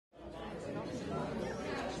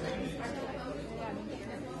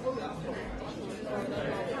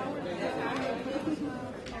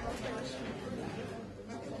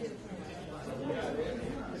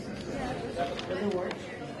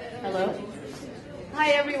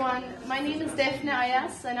Hi everyone, my name is Defne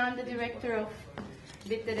Ayas and I'm the director of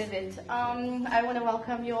Witte. I want to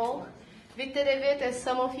welcome you all. Witte, as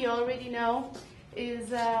some of you already know,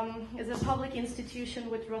 is a public institution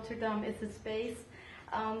with Rotterdam as its base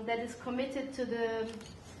that is committed to the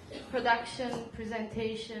production,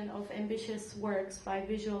 presentation of ambitious works by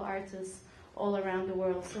visual artists all around the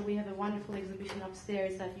world. So we have a wonderful exhibition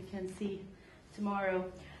upstairs that you can see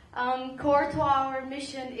tomorrow. Core to our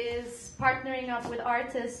mission is partnering up with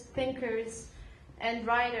artists, thinkers, and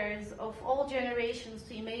writers of all generations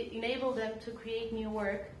to enable them to create new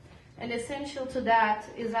work. And essential to that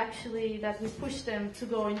is actually that we push them to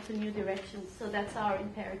go into new directions. So that's our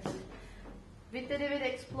imperative. Witte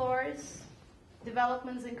explores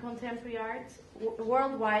developments in contemporary art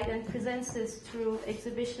worldwide and presents this through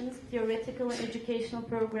exhibitions, theoretical and educational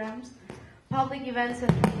programs, public events,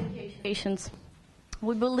 and communications.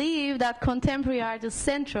 We believe that contemporary art is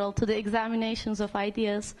central to the examinations of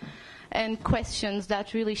ideas and questions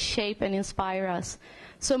that really shape and inspire us.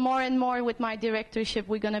 So more and more with my directorship,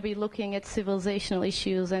 we're going to be looking at civilizational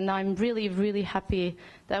issues, and I'm really, really happy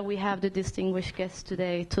that we have the distinguished guest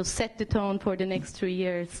today to set the tone for the next 3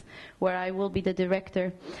 years, where I will be the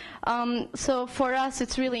director. So for us,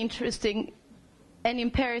 it's really interesting and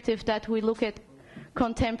imperative that we look at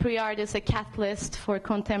contemporary art as a catalyst for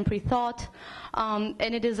contemporary thought, and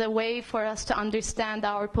it is a way for us to understand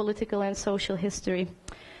our political and social history.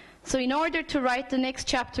 So in order to write the next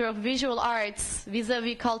chapter of visual arts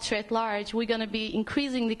vis-a-vis culture at large, we're going to be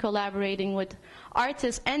increasingly collaborating with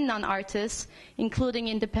artists and non-artists, including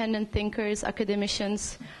independent thinkers,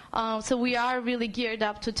 academicians. So we are really geared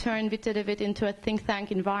up to turn Witte into a think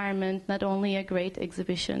tank environment, not only a great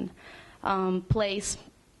exhibition place.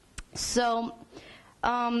 So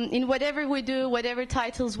in whatever we do, whatever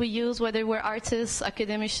titles we use, whether we're artists,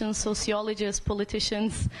 academicians, sociologists,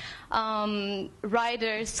 politicians,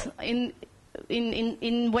 writers,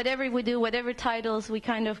 in whatever we do, whatever titles we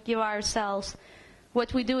kind of give ourselves,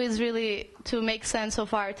 what we do is really to make sense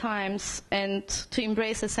of our times and to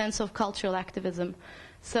embrace a sense of cultural activism.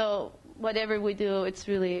 So whatever we do, it's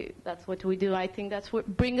really, that's what we do. I think that's what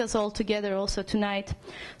brings us all together also tonight.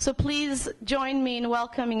 So please join me in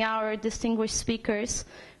welcoming our distinguished speakers,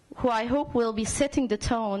 who I hope will be setting the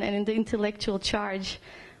tone and in the intellectual charge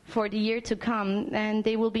for the year to come. And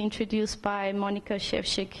they will be introduced by Monica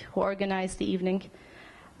Shevchik, who organized the evening.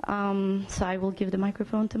 So I will give the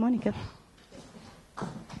microphone to Monica.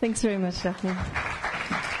 Thanks very much, Daphne.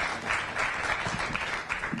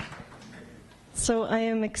 So I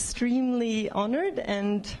am extremely honored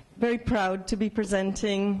and very proud to be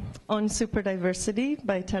presenting on Superdiversity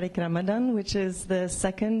by Tariq Ramadan, which is the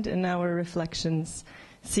second in our Reflections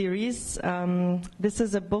series. This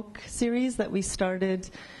is a book series that we started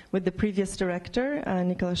with the previous director,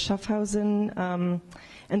 Nicolas Schaffhausen,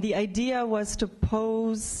 and the idea was to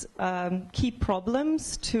pose key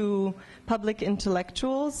problems to public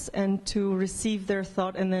intellectuals and to receive their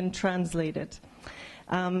thought and then translate it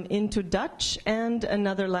into Dutch and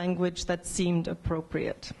another language that seemed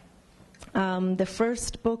appropriate. The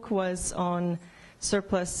first book was on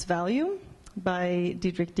surplus value by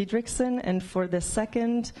Diederik Diederiksen, and for the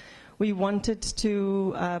second, we wanted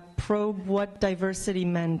to probe what diversity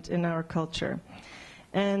meant in our culture.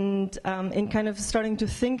 And in kind of starting to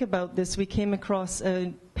think about this, we came across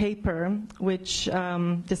a paper which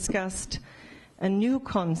discussed a new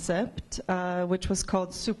concept, which was called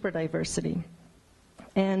superdiversity.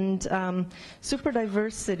 And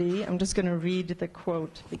superdiversity, I'm just going to read the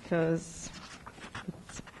quote because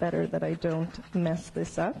it's better that I don't mess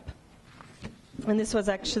this up. And this was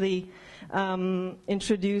actually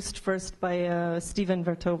introduced first by Stephen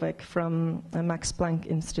Vertovec from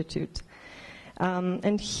Max-Planck-Institute.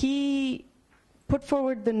 And he put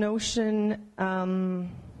forward the notion,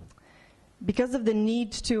 because of the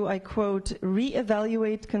need to, I quote,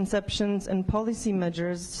 reevaluate conceptions and policy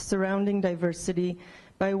measures surrounding diversity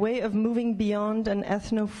by way of moving beyond an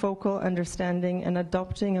ethno-focal understanding and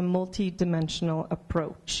adopting a multidimensional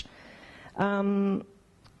approach.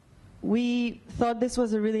 We thought this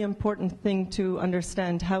was a really important thing to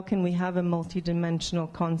understand. How can we have a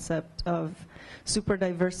multidimensional concept of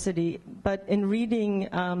superdiversity? But in reading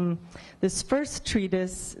this first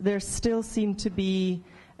treatise, there still seemed to be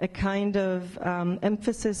a kind of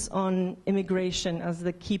emphasis on immigration as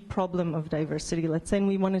the key problem of diversity, let's say, and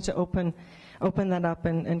we wanted to open that up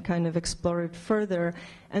and kind of explore it further.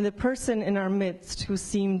 And the person in our midst who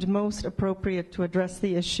seemed most appropriate to address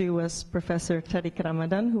the issue was Professor Tariq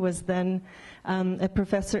Ramadan, who was then a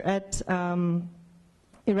professor at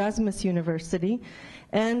Erasmus University,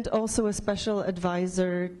 and also a special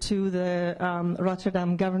advisor to the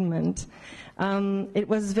Rotterdam government. It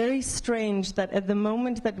was very strange that at the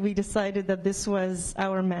moment that we decided that this was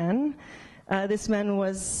our man, this man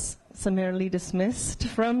was summarily dismissed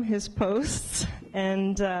from his posts,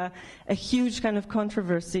 and a huge kind of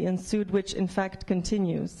controversy ensued, which in fact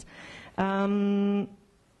continues.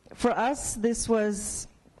 For us, this was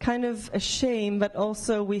kind of a shame, but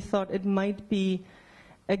also we thought it might be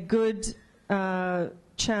a good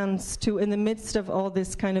chance to, in the midst of all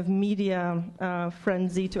this kind of media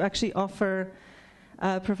frenzy, to actually offer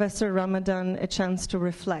Professor Ramadan a chance to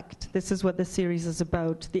reflect. This is what the series is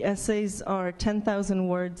about. The essays are 10,000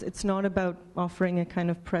 words. It's not about offering a kind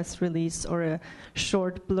of press release or a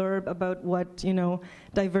short blurb about what, you know,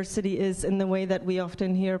 diversity is in the way that we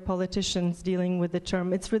often hear politicians dealing with the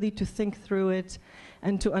term. It's really to think through it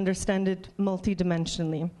and to understand it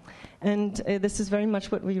multidimensionally. And this is very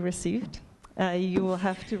much what we received. You will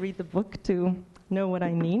have to read the book to know what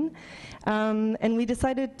I mean. And we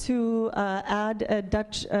decided to add a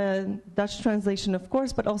Dutch translation, of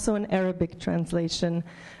course, but also an Arabic translation.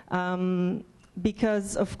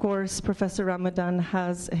 Because, of course, Professor Ramadan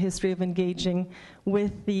has a history of engaging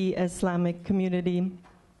with the Islamic community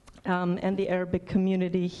and the Arabic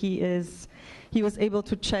community. He was able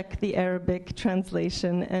to check the Arabic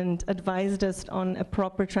translation and advised us on a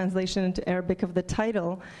proper translation into Arabic of the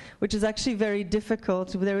title, which is actually very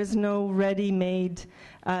difficult. There is no ready-made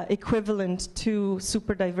equivalent to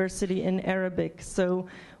super diversity in Arabic. So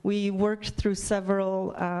we worked through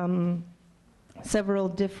several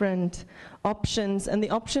different options, and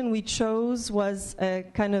the option we chose was a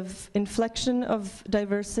kind of inflection of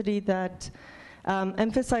diversity that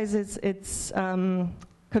emphasizes its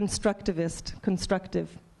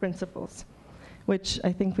constructive principles, which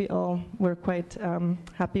I think we all were quite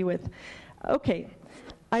happy with. Okay,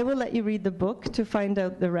 I will let you read the book to find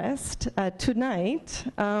out the rest. Tonight,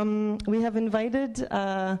 we have invited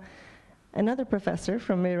another professor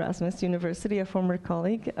from Erasmus University, a former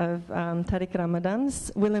colleague of Tariq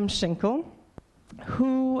Ramadan's, Willem Schinkel,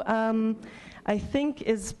 who I think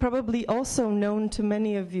is probably also known to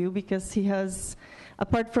many of you because he has,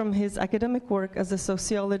 apart from his academic work as a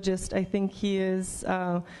sociologist, I think he is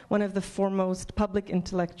one of the foremost public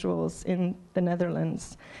intellectuals in the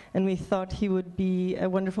Netherlands. And we thought he would be a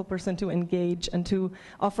wonderful person to engage and to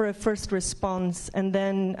offer a first response and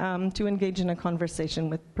then to engage in a conversation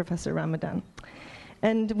with Professor Ramadan.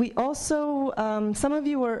 And we also, some of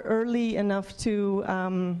you were early enough to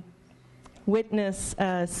witness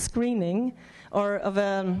a screening or of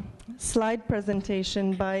a slide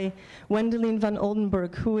presentation by Wendelien van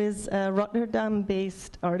Oldenborgh, who is a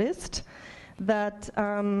Rotterdam-based artist that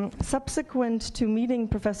subsequent to meeting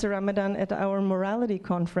Professor Ramadan at our morality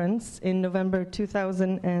conference in November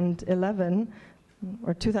 2011,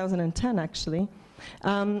 or 2010 actually,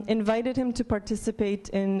 invited him to participate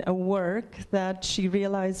in a work that she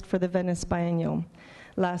realized for the Venice Biennial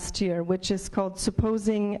last year, which is called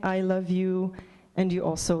Supposing I Love You and You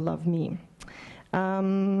Also Love Me.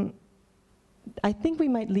 I think we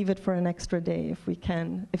might leave it for an extra day if we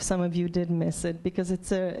can, if some of you did miss it, because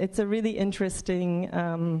it's a really interesting,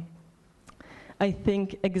 I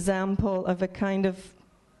think, example of a kind of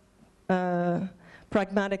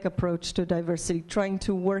pragmatic approach to diversity, trying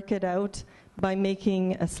to work it out by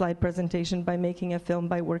making a slide presentation, by making a film,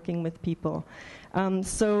 by working with people.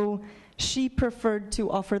 So she preferred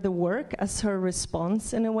to offer the work as her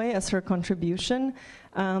response, in a way, as her contribution.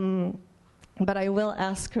 But I will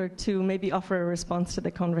ask her to maybe offer a response to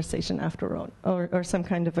the conversation after all, or some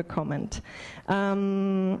kind of a comment.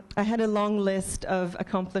 I had a long list of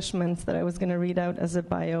accomplishments that I was going to read out as a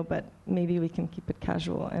bio, but maybe we can keep it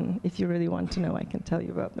casual, and if you really want to know, I can tell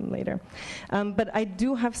you about them later. But I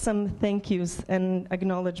do have some thank yous and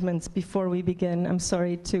acknowledgements before we begin. I'm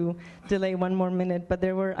sorry to delay one more minute, but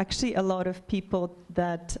there were actually a lot of people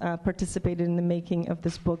that participated in the making of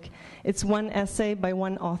this book. It's one essay by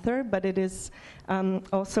one author, but it is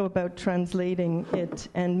also about translating it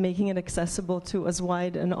and making it accessible to as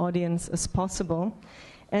wide an audience as possible.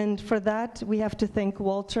 And for that, we have to thank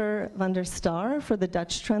Walter van der Star for the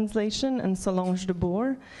Dutch translation and Solange de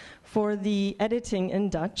Boer for the editing in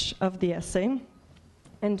Dutch of the essay.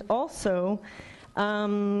 And also,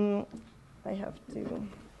 I have to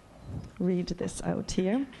read this out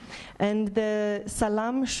here. And the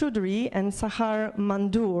Salam Shudri and Sahar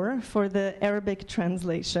Mandur for the Arabic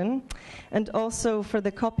translation. And also for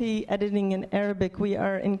the copy editing in Arabic, we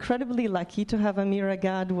are incredibly lucky to have Amira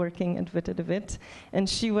Gad working at Witte. And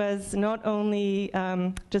she was not only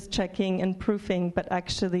just checking and proofing, but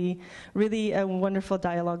actually really a wonderful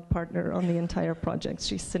dialogue partner on the entire project.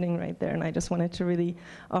 She's sitting right there, and I just wanted to really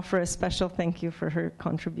offer a special thank you for her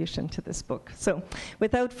contribution to this book. So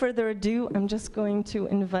without further ado, I'm just going to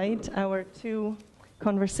invite our two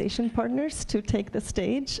conversation partners to take the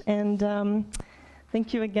stage. And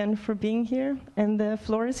thank you again for being here. And the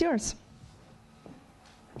floor is yours.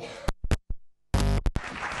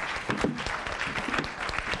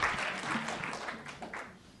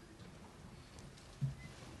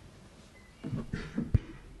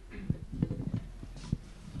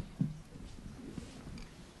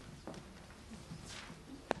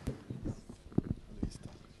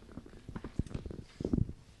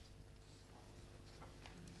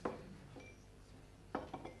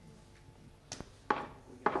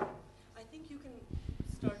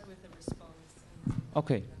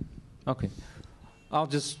 Okay. I'll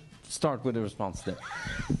just start with a response then.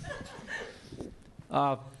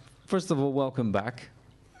 First of all, welcome back.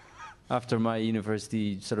 After my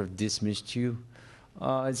university sort of dismissed you,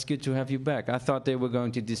 it's good to have you back. I thought they were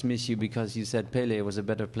going to dismiss you because you said Pelé was a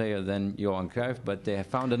better player than Johan Cruyff, but they have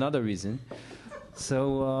found another reason.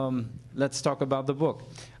 So let's talk about the book.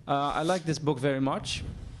 I like this book very much.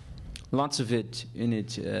 Lots of it in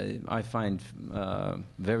it I find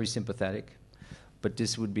very sympathetic. But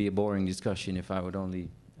this would be a boring discussion if I would only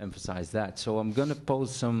emphasize that. So I'm going to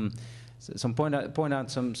pose point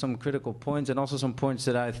out some critical points and also some points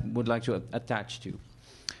that I would like to attach to.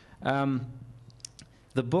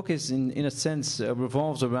 The book is, in a sense,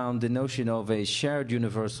 revolves around the notion of a shared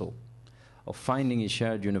universal, of finding a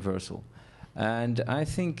shared universal. And I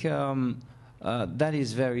think that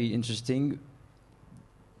is very interesting,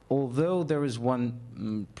 although there is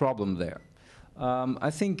one problem there.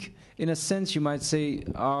 I think, in a sense, you might say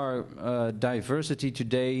our diversity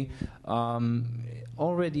today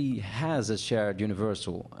already has a shared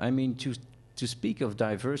universal. I mean, to speak of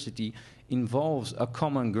diversity involves a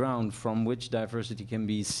common ground from which diversity can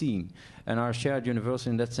be seen. And our shared universal,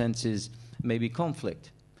 in that sense, is maybe conflict.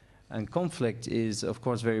 And conflict is, of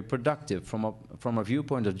course, very productive. From a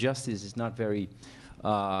viewpoint of justice, it's not very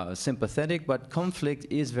sympathetic, but conflict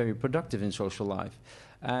is very productive in social life.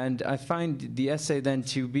 And I find the essay then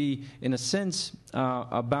to be, in a sense,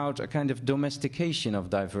 about a kind of domestication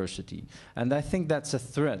of diversity. And I think that's a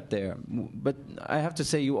threat there. But I have to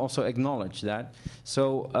say you also acknowledge that.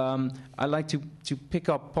 So I like to pick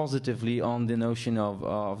up positively on the notion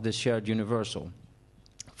of the shared universal.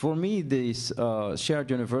 For me, this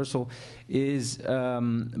shared universal is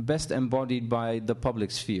best embodied by the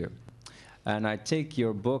public sphere. And I take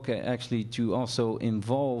your book actually to also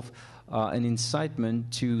involve an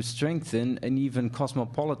incitement to strengthen an even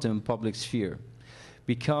cosmopolitan public sphere.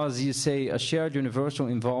 Because you say a shared universal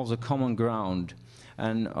involves a common ground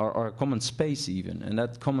or a common space even. And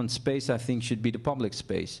that common space, I think, should be the public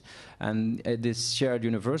space. And this shared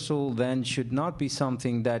universal then should not be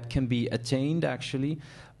something that can be attained, actually,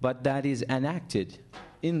 but that is enacted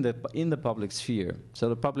in the public sphere. So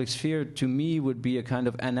the public sphere, to me, would be a kind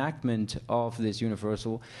of enactment of this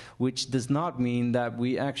universal, which does not mean that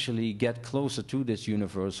we actually get closer to this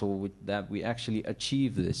universal, that we actually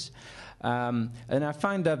achieve this. And I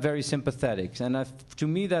find that very sympathetic. And to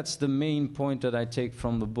me, that's the main point that I take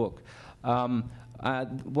from the book.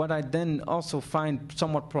 What I then also find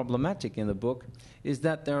somewhat problematic in the book is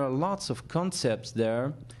that there are lots of concepts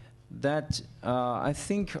there that I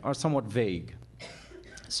think are somewhat vague.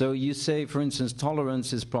 So you say, for instance,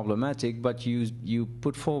 tolerance is problematic, but you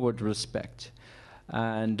put forward respect.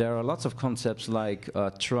 And there are lots of concepts like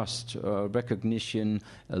trust, recognition,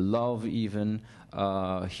 love even,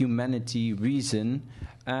 humanity, reason.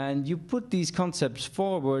 And you put these concepts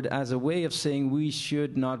forward as a way of saying we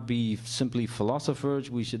should not be simply philosophers,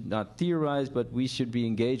 we should not theorize, but we should be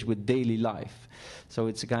engaged with daily life. So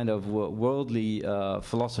it's a kind of worldly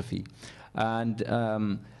philosophy.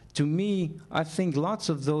 And to me, I think lots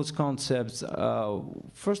of those concepts,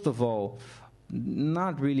 first of all,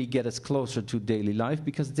 not really get us closer to daily life,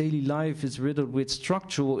 because daily life is riddled with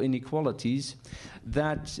structural inequalities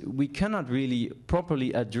that we cannot really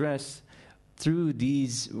properly address through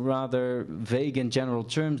these rather vague and general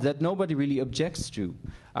terms that nobody really objects to.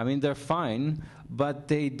 I mean, they're fine, but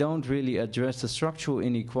they don't really address the structural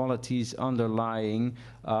inequalities underlying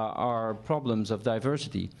our problems of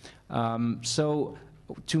diversity. So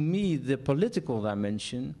to me, the political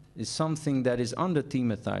dimension is something that is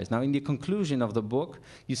under-thematized. Now, in the conclusion of the book,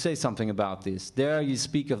 you say something about this. There you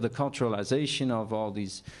speak of the culturalization of all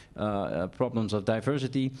these problems of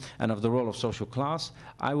diversity and of the role of social class.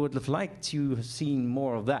 I would have liked to have seen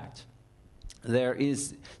more of that.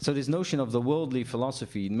 So this notion of the worldly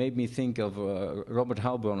philosophy made me think of Robert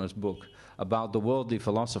Heilbronner's book about the worldly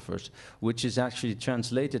philosophers, which is actually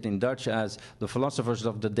translated in Dutch as the philosophers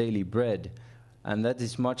of the daily bread. And that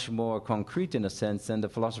is much more concrete in a sense than the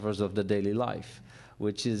philosophers of the daily life,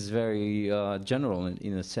 which is very general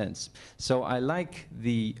in a sense. So I like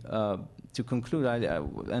to conclude,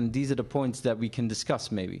 and these are the points that we can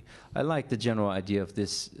discuss maybe. I like the general idea of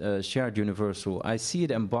this shared universal. I see it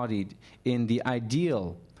embodied in the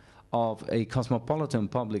ideal of a cosmopolitan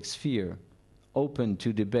public sphere, open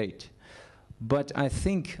to debate. But I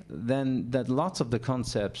think then that lots of the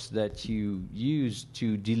concepts that you use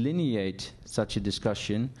to delineate such a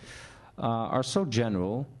discussion are so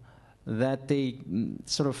general that they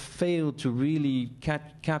sort of fail to really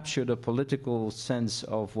capture the political sense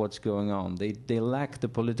of what's going on. They lack the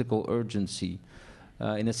political urgency.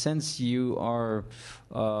 In a sense, you are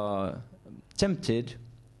tempted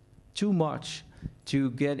too much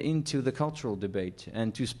to get into the cultural debate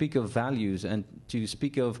and to speak of values and to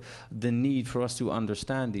speak of the need for us to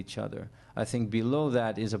understand each other. I think below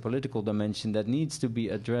that is a political dimension that needs to be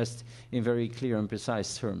addressed in very clear and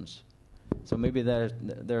precise terms. So maybe there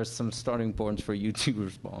are some starting points for you to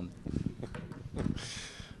respond.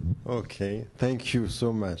 Okay, thank you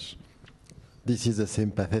so much. This is a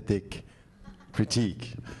sympathetic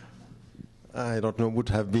critique. I don't know, would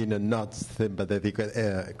have been a not sympathetic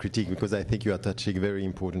critique, because I think you are touching a very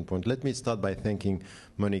important point. Let me start by thanking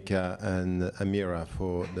Monica and Amira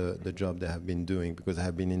for the job they have been doing, because I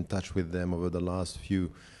have been in touch with them over the last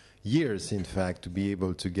few years, in fact, to be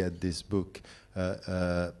able to get this book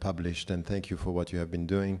published. And thank you for what you have been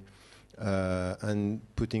doing. And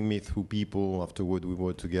putting me through people. Afterward, we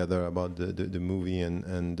worked together about the movie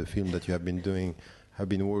and the film that you have been doing. Have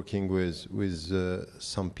been working with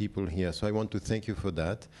some people here. So I want to thank you for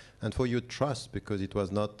that and for your trust, because it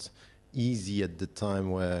was not easy at the time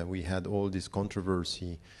where we had all this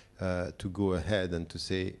controversy to go ahead and to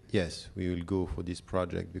say, yes, we will go for this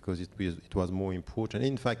project, because it was more important.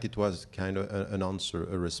 In fact, it was kind of an answer,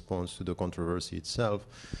 a response to the controversy itself.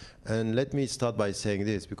 And let me start by saying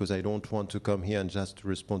this, because I don't want to come here and just to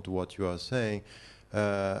respond to what you are saying.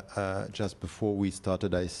 Just before we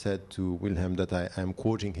started, I said to Willem that I am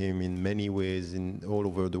quoting him in many ways all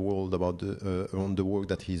over the world about on the work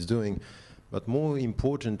that he's doing. But more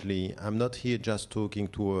importantly, I'm not here just talking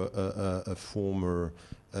to a former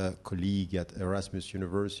colleague at Erasmus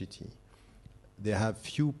University. There have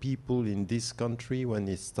few people in this country when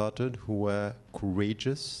it started who were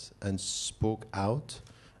courageous and spoke out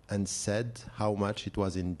and said how much it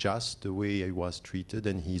was unjust the way he was treated,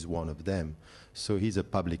 and he's one of them. So he's a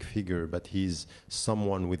public figure, but he's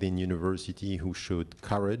someone within university who showed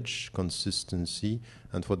courage, consistency,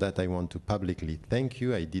 and for that I want to publicly thank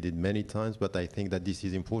you. I did it many times, but I think that this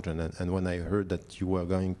is important. And when I heard that you were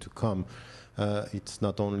going to come, it's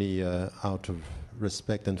not only out of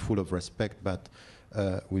respect and full of respect, but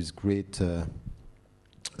with great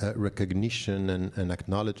recognition and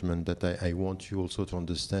acknowledgement that I want you also to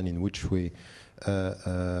understand in which way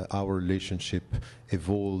our relationship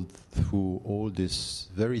evolved through all this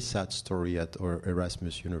very sad story at our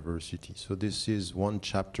Erasmus University. So this is one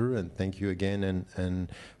chapter, and thank you again and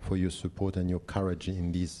for your support and your courage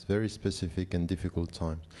in these very specific and difficult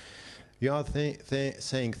times. You are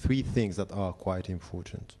saying three things that are quite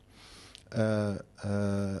important.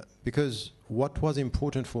 Because what was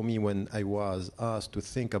important for me when I was asked to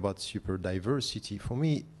think about super diversity, for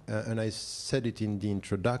me, and I said it in the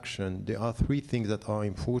introduction, there are three things that are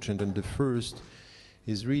important, and the first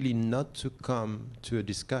is really not to come to a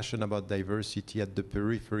discussion about diversity at the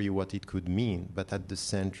periphery, what it could mean, but at the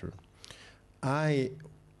center. I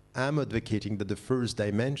am advocating that the first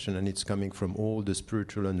dimension, and it's coming from all the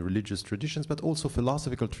spiritual and religious traditions, but also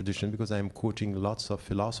philosophical tradition, because I am quoting lots of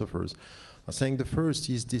philosophers, are saying the first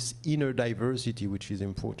is this inner diversity, which is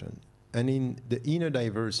important. And in the inner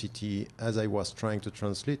diversity, as I was trying to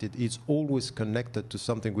translate it, it's always connected to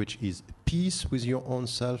something which is peace with your own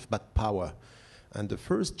self, but power. And the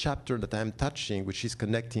first chapter that I'm touching, which is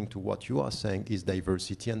connecting to what you are saying, is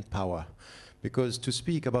diversity and power. Because to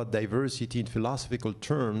speak about diversity in philosophical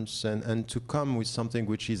terms and to come with something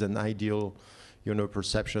which is an ideal,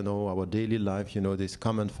 perception of our daily life, this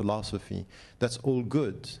common philosophy, that's all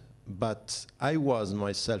good. But I was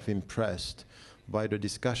myself impressed by the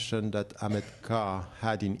discussion that Ahmed Kar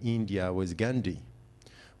had in India with Gandhi,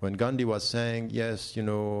 When Gandhi was saying, yes, we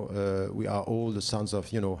are all the sons of,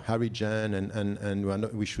 Harijan,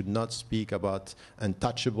 and we should not speak about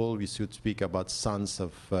untouchable, we should speak about sons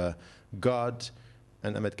of God.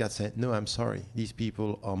 And Ambedkar said, no, I'm sorry. These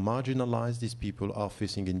people are marginalized. These people are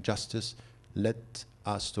facing injustice. Let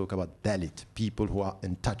us talk about Dalit, people who are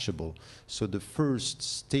untouchable. So the first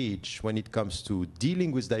stage when it comes to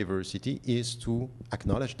dealing with diversity is to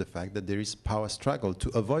acknowledge the fact that there is power struggle. To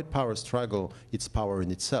avoid power struggle, it's power in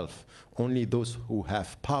itself. Only those who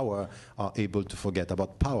have power are able to forget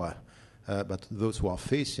about power. But those who are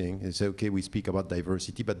facing, they say, okay, we speak about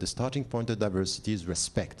diversity, but the starting point of diversity is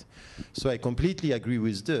respect. So I completely agree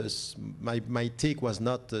with this. My take was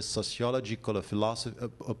not a sociological or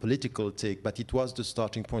a political take, but it was the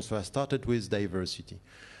starting point. So I started with diversity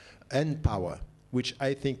and power, which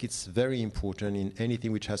I think it's very important in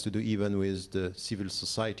anything which has to do even with the civil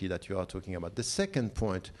society that you are talking about. The second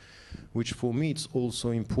point, which for me it's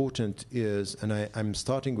also important, is, and I'm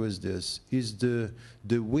starting with this, is the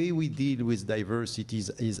way we deal with diversity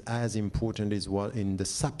is as important as what in the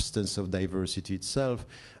substance of diversity itself.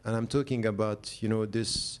 And I'm talking about,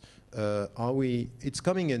 this, it's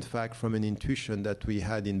coming in fact from an intuition that we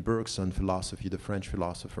had in Bergson philosophy, the French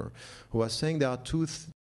philosopher, who was saying there are two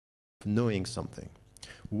knowing something.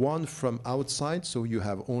 One from outside, so you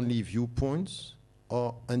have only viewpoints,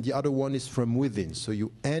 and the other one is from within. So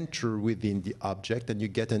you enter within the object and you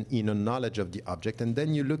get an inner knowledge of the object, and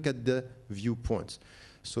then you look at the viewpoints.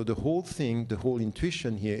 So the whole thing, the whole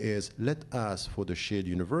intuition here is, let us, for the shared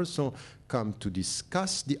universal, come to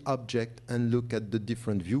discuss the object and look at the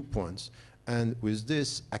different viewpoints. And with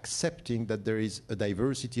this, accepting that there is a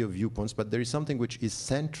diversity of viewpoints, but there is something which is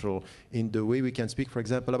central in the way we can speak, for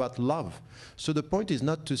example, about love. So the point is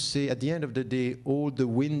not to say, at the end of the day, all the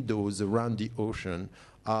windows around the ocean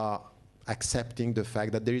are accepting the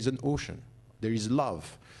fact that there is an ocean. There is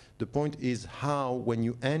love. The point is how, when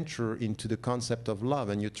you enter into the concept of love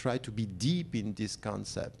and you try to be deep in this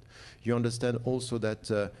concept, you understand also that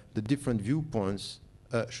the different viewpoints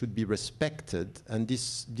should be respected, and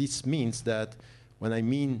this means that when I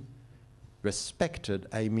mean respected,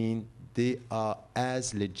 I mean they are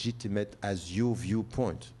as legitimate as your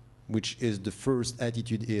viewpoint, which is the first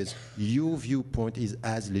attitude is your viewpoint is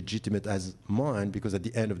as legitimate as mine, because at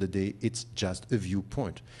the end of the day, it's just a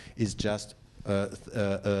viewpoint. It's just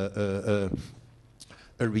a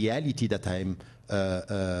reality that I'm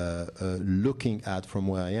looking at from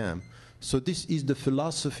where I am. So this is the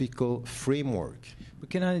philosophical framework. But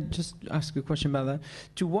can I just ask a question about that?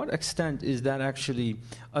 To what extent is that actually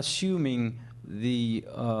assuming the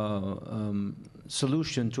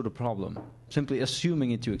solution to the problem, simply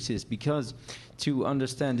assuming it to exist? Because to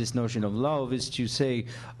understand this notion of love is to say,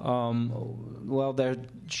 well, there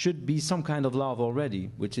should be some kind of love already,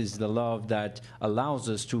 which is the love that allows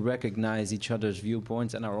us to recognize each other's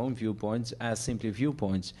viewpoints and our own viewpoints as simply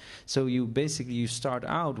viewpoints. So you start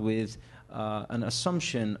out with an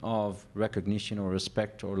assumption of recognition or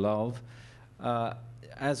respect or love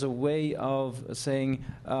as a way of saying,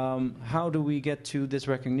 how do we get to this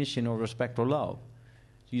recognition or respect or love?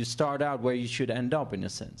 You start out where you should end up, in a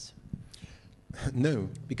sense. No.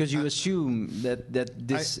 Because you assume that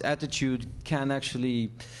this attitude can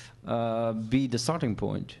actually be the starting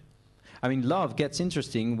point. I mean, love gets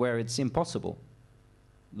interesting where it's impossible.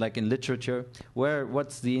 Like in literature,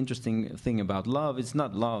 what's the interesting thing about love? It's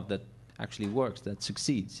not love that actually works, that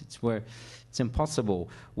succeeds. It's where it's impossible.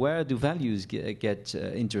 Where do values get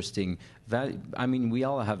interesting? I mean, we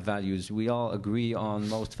all have values. We all agree on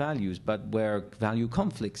most values, but where value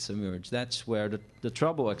conflicts emerge, that's where the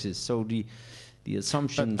trouble exists. So the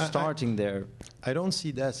assumption starting there. I don't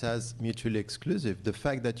see that as mutually exclusive. The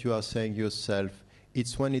fact that you are saying yourself,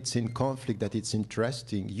 it's when it's in conflict that it's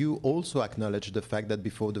interesting. You also acknowledge the fact that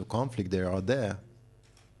before the conflict they are there.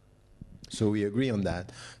 So we agree on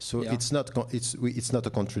that. So yeah. It's not a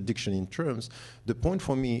contradiction in terms. The point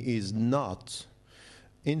for me is not,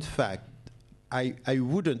 in fact, I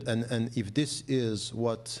wouldn't, and if this is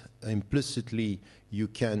what implicitly you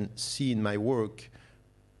can see in my work,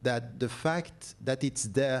 that the fact that it's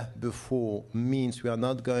there before means we are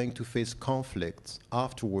not going to face conflicts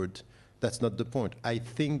afterward. That's not the point. I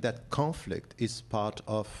think that conflict is part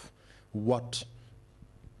of what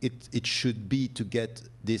it should be to get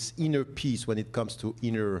this inner peace when it comes to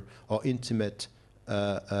inner or intimate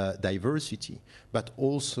diversity. But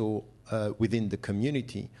also within the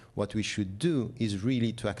community, what we should do is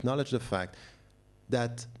really to acknowledge the fact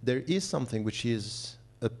that there is something which is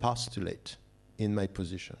a postulate in my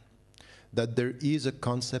position, that there is a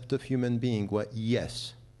concept of human being where,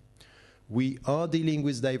 yes, we are dealing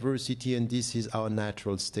with diversity and this is our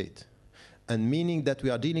natural state. and meaning that we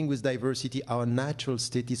are dealing with diversity, our natural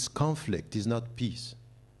state is conflict, is not peace.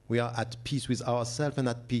 We are at peace with ourselves and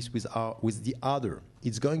at peace with the other.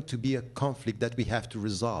 It's going to be a conflict that we have to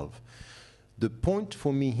resolve. The point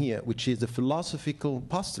for me here, which is a philosophical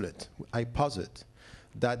postulate, I posit,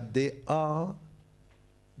 that there are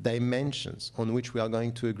dimensions on which we are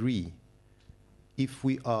going to agree if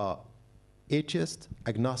we are atheist,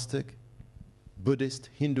 agnostic, Buddhist,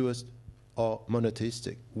 Hinduist, or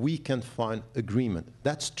monotheistic. We can find agreement.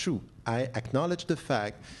 That's true. I acknowledge the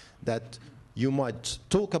fact that you might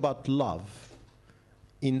talk about love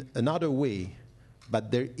in another way,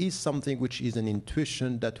 but there is something which is an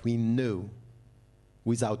intuition that we know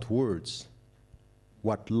without words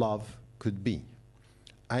what love could be.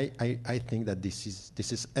 I think that this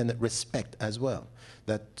is and respect as well.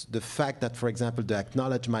 That the fact that, for example, to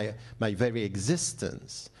acknowledge my very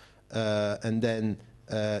existence, and then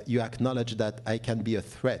you acknowledge that I can be a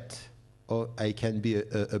threat, or I can be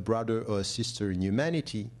a brother or a sister in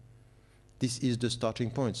humanity, this is the starting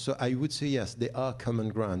point. So I would say, yes, there are common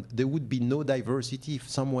ground. There would be no diversity if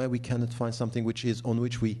somewhere we cannot find something on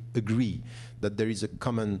which we agree that there is a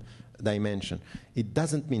common dimension. It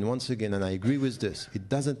doesn't mean, once again, and I agree with this, it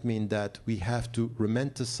doesn't mean that we have to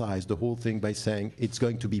romanticize the whole thing by saying it's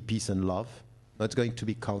going to be peace and love, no, it's going to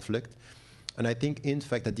be conflict. And I think, in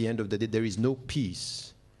fact, at the end of the day, there is no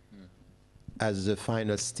peace as a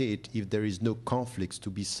final state if there is no conflicts to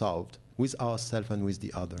be solved with ourselves and with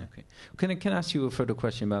the other. Okay. Can I ask you a further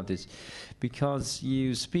question about this? Because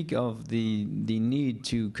you speak of the need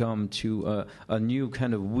to come to a new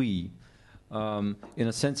kind of we. In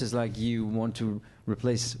a sense, it's like you want to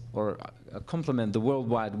replace or complement the World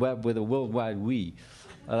Wide Web with a worldwide we.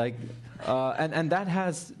 And that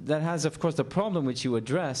has, of course, the problem which you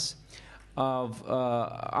address of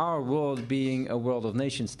our world being a world of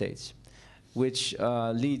nation states, which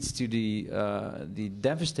leads to the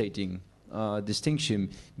devastating distinction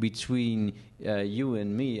between you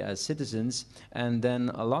and me as citizens, and then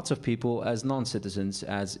lots of people as non-citizens,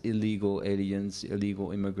 as illegal aliens,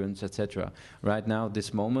 illegal immigrants, etc. Right now,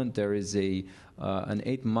 this moment, there is an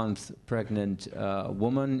 8-month pregnant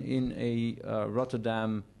woman in a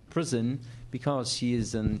Rotterdam prison because she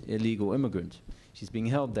is an illegal immigrant. She's being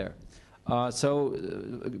held there. So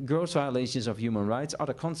gross violations of human rights are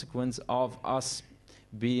the consequence of us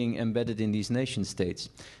being embedded in these nation states.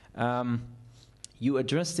 You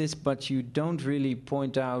address this, but you don't really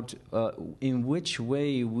point out in which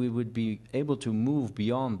way we would be able to move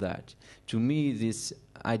beyond that. To me, this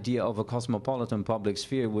idea of a cosmopolitan public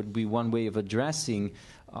sphere would be one way of addressing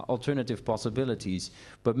alternative possibilities.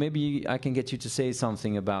 But maybe I can get you to say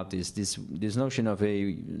something about this notion of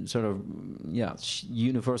a sort of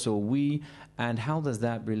universal we, and how does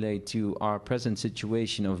that relate to our present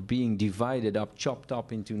situation of being divided up, chopped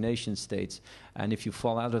up into nation states, and if you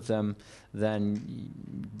fall out of them, then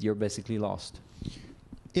you're basically lost.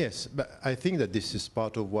 Yes, but I think that this is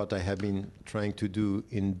part of what I have been trying to do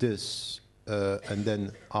in this. And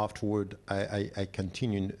then afterward, I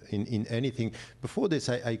continue in anything. Before this,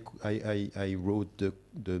 I wrote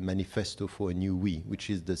the manifesto for a new we, which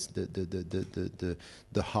is the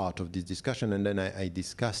heart of this discussion, and then I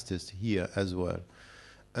discussed this here as well.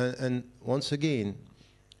 And once again,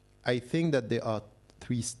 I think that there are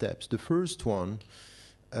 3 steps. The first one,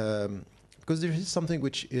 because there is something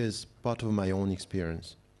which is part of my own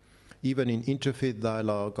experience. Even in interfaith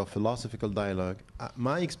dialogue or philosophical dialogue,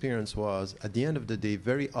 my experience was, at the end of the day,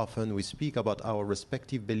 very often we speak about our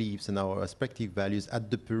respective beliefs and our respective values at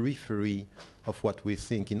the periphery of what we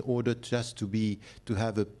think in order just to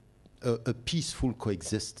have a peaceful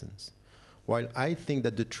coexistence. While I think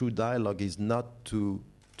that the true dialogue is not to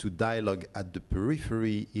dialogue at the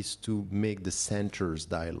periphery, is to make the centers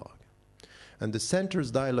dialogue. And the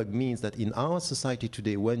centers dialogue means that in our society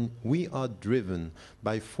today, when we are driven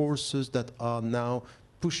by forces that are now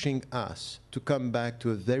pushing us to come back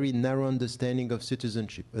to a very narrow understanding of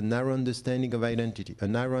citizenship, a narrow understanding of identity, a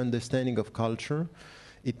narrow understanding of culture,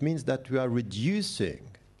 it means that we are reducing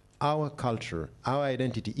our culture, our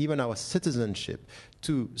identity, even our citizenship,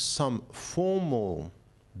 to some formal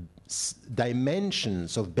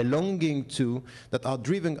dimensions of belonging to that are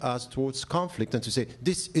driving us towards conflict, and to say,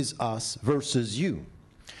 this is us versus you.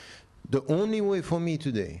 The only way for me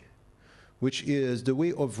today, which is the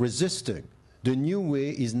way of resisting, the new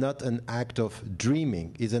way is not an act of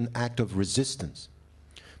dreaming, is an act of resistance.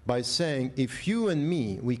 By saying, if you and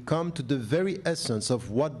me, we come to the very essence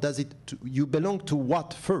of what does it, you belong to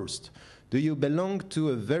what first? Do you belong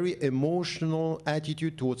to a very emotional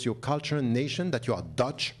attitude towards your culture and nation, that you are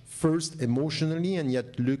Dutch first emotionally and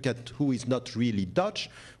yet look at who is not really Dutch,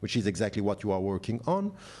 which is exactly what you are working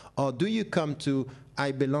on? Or do you come to,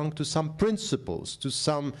 I belong to some principles, to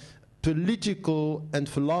some political and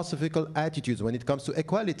philosophical attitudes when it comes to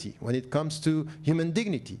equality, when it comes to human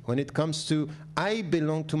dignity, when it comes to I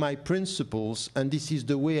belong to my principles and this is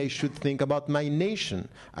the way I should think about my nation.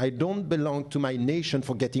 I don't belong to my nation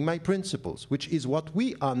forgetting my principles, which is what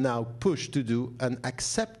we are now pushed to do and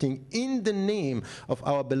accepting in the name of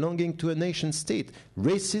our belonging to a nation state.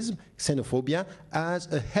 Racism, xenophobia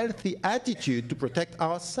as a healthy attitude to protect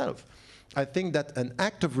ourselves. I think that an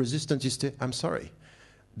act of resistance is to, I'm sorry,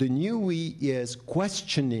 the new we is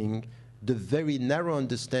questioning the very narrow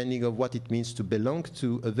understanding of what it means to belong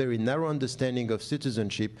to, a very narrow understanding of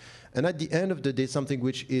citizenship, and at the end of the day, something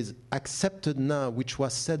which is accepted now, which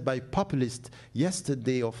was said by populists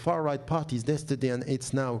yesterday or far-right parties yesterday, and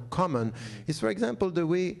it's now common, is, for example, the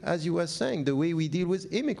way, as you were saying, the way we deal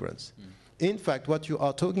with immigrants. In fact, what you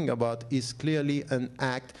are talking about is clearly an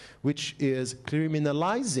act which is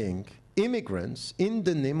criminalizing immigrants in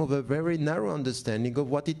the name of a very narrow understanding of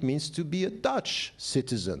what it means to be a Dutch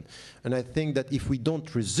citizen. And I think that if we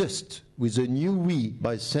don't resist with a new we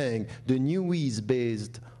by saying the new we is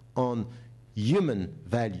based on human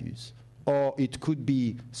values, or it could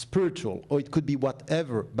be spiritual, or it could be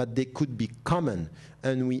whatever, but they could be common,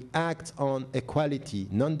 and we act on equality,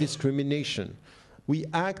 non-discrimination, we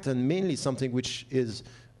act on mainly something which is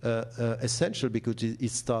essential because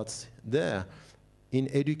it starts there, in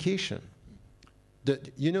education.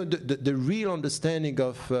 The real understanding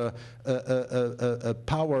of a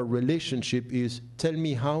power relationship is tell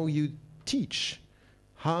me how you teach,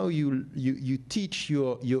 how you teach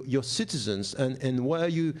your citizens and where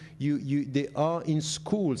they are in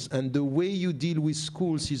schools, and the way you deal with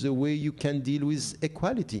schools is a way you can deal with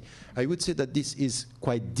equality. I would say that this is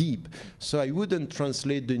quite deep. So I wouldn't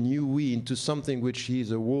translate the new we into something which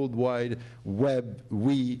is a worldwide web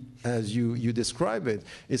we, as you describe it.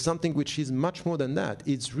 It's something which is much more than that.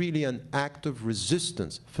 It's really an act of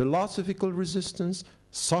resistance, philosophical resistance,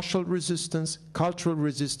 social resistance, cultural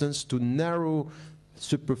resistance to narrow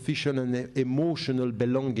superficial and emotional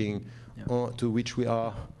belonging to which we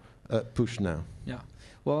are pushed now. Yeah.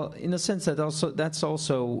 Well, in a sense, that's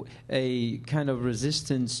also a kind of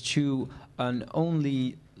resistance to an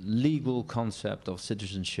only legal concept of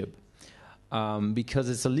citizenship. Because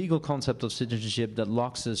it's a legal concept of citizenship that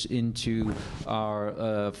locks us into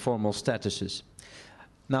our formal statuses.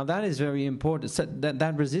 Now that is very important. So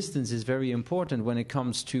that resistance is very important when it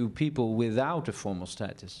comes to people without a formal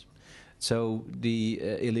status. So the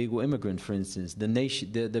illegal immigrant, for instance, the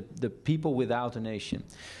nation, the people without a nation.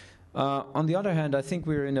 On the other hand, I think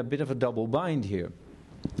we're in a bit of a double bind here,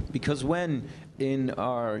 because when in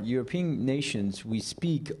our European nations we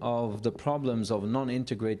speak of the problems of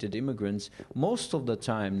non-integrated immigrants, most of the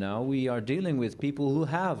time now we are dealing with people who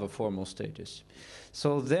have a formal status.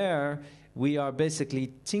 So there we are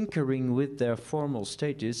basically tinkering with their formal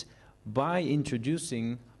status by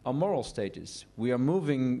introducing a moral status. We are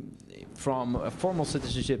moving from a formal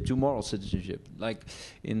citizenship to moral citizenship. Like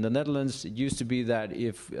in the Netherlands, it used to be that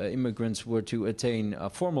if immigrants were to attain a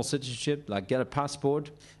formal citizenship, like get a passport,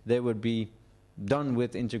 they would be done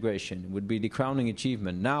with integration. It would be the crowning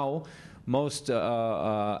achievement. Now, most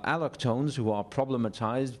alloctones who are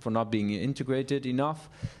problematized for not being integrated enough,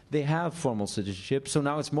 they have formal citizenship, so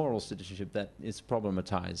now it's moral citizenship that is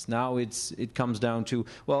problematized. Now it comes down to,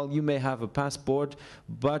 well, you may have a passport,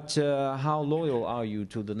 but how loyal are you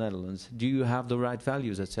to the Netherlands? Do you have the right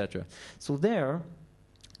values, etc.? So there,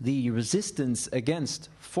 the resistance against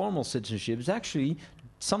formal citizenship is actually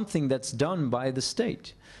something that's done by the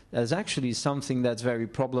state. That's actually something that's very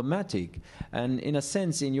problematic. And in a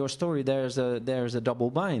sense, in your story, there's a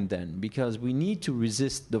double bind then, because we need to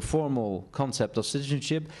resist the formal concept of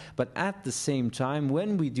citizenship, but at the same time,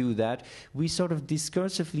 when we do that, we sort of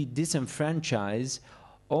discursively disenfranchise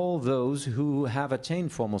all those who have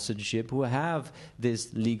attained formal citizenship, who have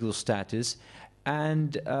this legal status,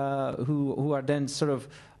 and who are then sort of,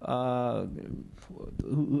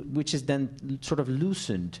 which is then sort of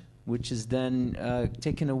loosened, which is then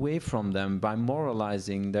taken away from them by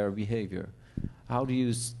moralizing their behavior. How do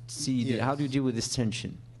you see? How do you deal with this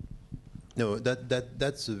tension? No,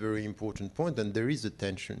 that's a very important point, and there is a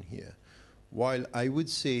tension here. While I would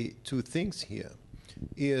say two things here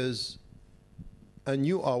is, and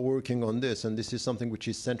you are working on this, and this is something which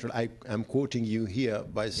is central. I'm quoting you here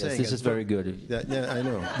by saying... Yes, this is very good. Yeah, I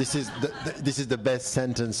know. This is the best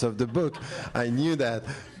sentence of the book. I knew that,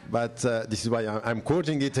 but this is why I'm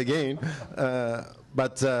quoting it again.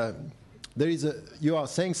 But you are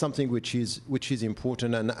saying something which is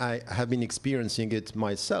important, and I have been experiencing it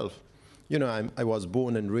myself. You know, I was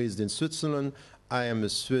born and raised in Switzerland. I am a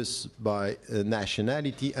Swiss by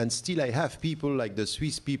nationality, and still I have people like the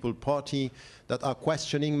Swiss People Party that are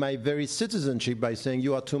questioning my very citizenship by saying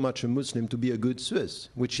you are too much a Muslim to be a good Swiss,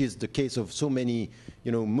 which is the case of so many,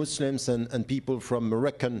 you know, Muslims and people from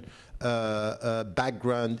Moroccan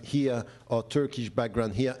background here or Turkish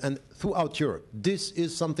background here and throughout Europe. This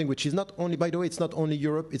is something which is not only, by the way, it's not only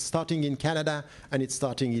Europe, it's starting in Canada and it's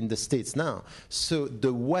starting in the States now. So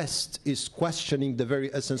the West is questioning the very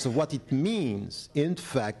essence of what it means, in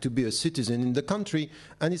fact, to be a citizen in the country,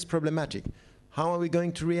 and it's problematic. How are we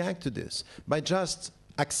going to react to this? By just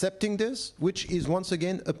accepting this, which is once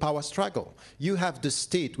again a power struggle. You have the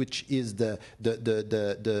state, which is the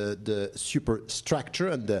superstructure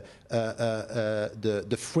and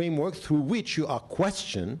the framework through which you are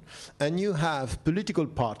questioned, and you have political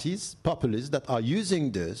parties, populists, that are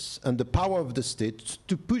using this and the power of the state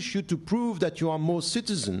to push you to prove that you are more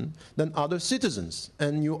citizen than other citizens,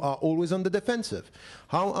 and you are always on the defensive.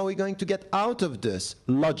 How are we going to get out of this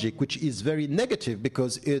logic, which is very negative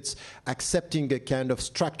because it's accepting a kind of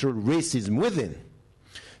structural racism within,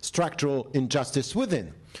 structural injustice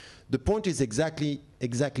within? The point is exactly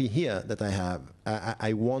here that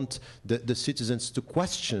I want the citizens to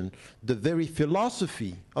question the very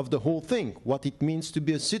philosophy of the whole thing, what it means to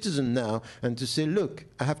be a citizen now, and to say, look,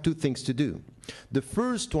 I have two things to do. The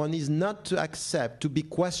first one is not to accept to be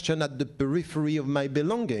questioned at the periphery of my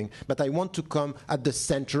belonging, but I want to come at the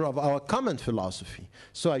center of our common philosophy.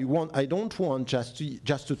 So I don't want just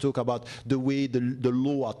to talk about the way the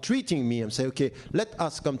law are treating me and say, okay, let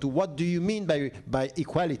us come to what do you mean by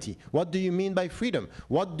equality? What do you mean by freedom?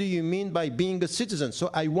 What do you mean by being a citizen?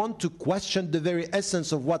 So I want to question the very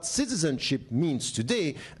essence of what citizenship means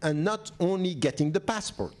today, and not only getting the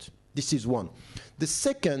passport. This is one. The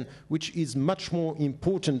second, which is much more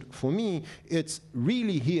important for me, it's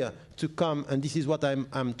really here to come, and this is what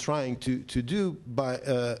I'm trying to do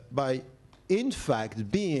by in fact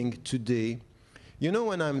being today. You know,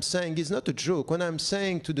 when I'm saying, it's not a joke, when I'm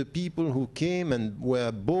saying to the people who came and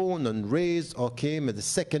were born and raised or came at the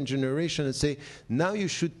second generation and say, now you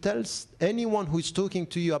should tell anyone who is talking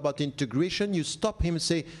to you about integration, you stop him and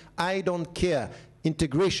say, I don't care,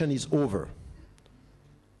 integration is over.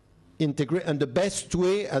 And the best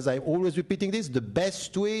way, as I'm always repeating this, the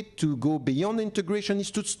best way to go beyond integration is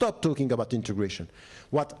to stop talking about integration.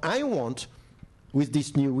 What I want with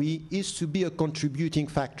this new we is to be a contributing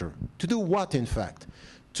factor. To do what, in fact?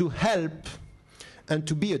 To help and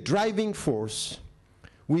to be a driving force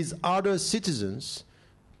with other citizens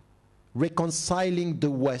reconciling the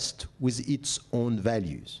West with its own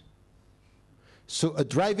values. So a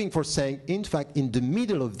driving force saying, in fact, in the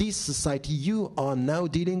middle of this society, you are now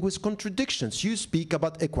dealing with contradictions. You speak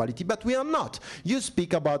about equality, but we are not. You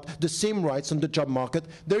speak about the same rights on the job market.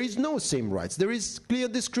 There is no same rights. There is clear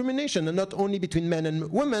discrimination, and not only between men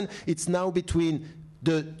and women, it's now between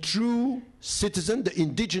the true citizen, the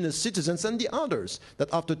indigenous citizens, and the others. That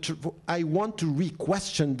after I want to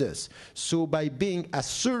re-question this. So by being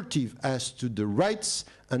assertive as to the rights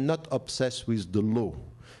and not obsessed with the law.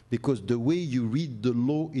 Because the way you read the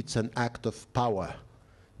law, it's an act of power.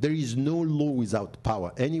 There is no law without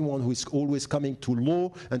power. Anyone who is always coming to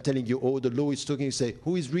law and telling you, oh, the law is talking, you say,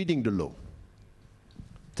 who is reading the law?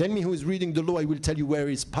 Tell me who is reading the law, I will tell you where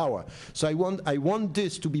is power. So I want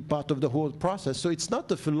this to be part of the whole process. So it's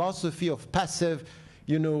not a philosophy of passive,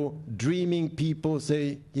 you know, dreaming people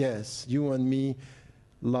say, yes, you and me,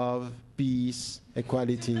 love, peace,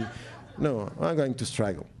 equality. No, we're going to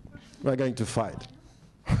struggle. We're going to fight.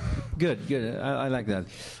 Good. I like that.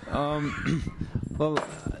 Well,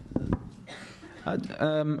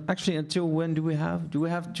 actually, until when do we have? Do we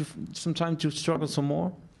have some time to struggle some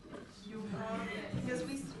more? You have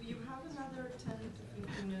another 10 to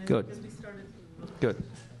 15 minutes. Good. Because we started. Good.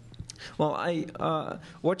 Well,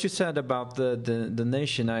 what you said about the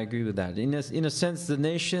nation, I agree with that. In a sense, the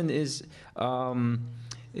nation is a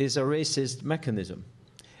racist mechanism,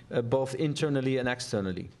 both internally and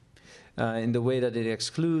externally. In the way that it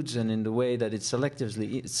excludes and in the way that it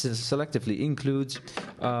selectively includes.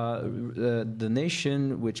 The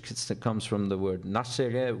nation, which comes from the word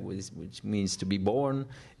nascere, which means to be born,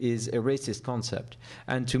 is a racist concept.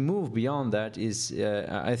 And to move beyond that is,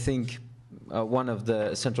 I think, one of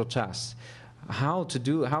the central tasks. How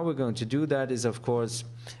we're going to do that is, of course,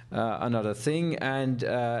 another thing, and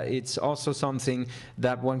it's also something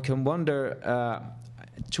that one can wonder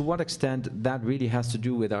to what extent that really has to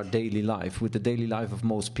do with our daily life, with the daily life of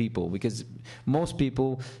most people, because most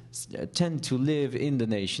people tend to live in the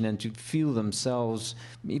nation and to feel themselves,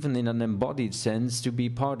 even in an embodied sense, to be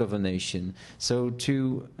part of a nation. So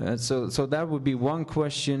so that would be one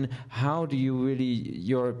question. How do you really,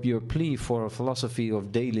 your plea for a philosophy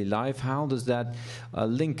of daily life, how does that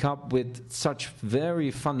link up with such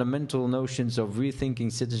very fundamental notions of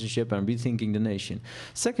rethinking citizenship and rethinking the nation?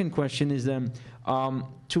 Second question is then,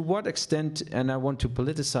 to what extent, and I want to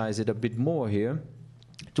politicize it a bit more here,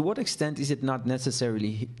 to what extent is it not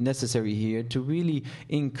necessary here to really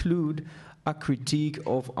include a critique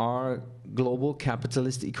of our global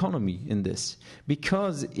capitalist economy in this?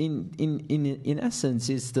 Because in essence,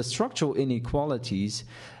 it's the structural inequalities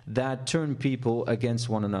that turn people against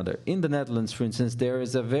one another. In the Netherlands, for instance, there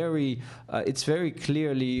is a it's very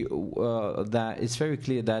clear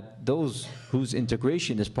that those whose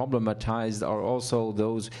integration is problematized are also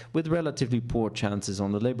those with relatively poor chances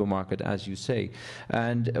on the labor market, as you say.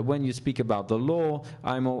 And when you speak about the law,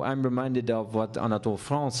 I'm reminded of what Anatole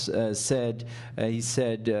France said. He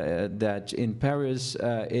said that in Paris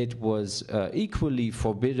it was equally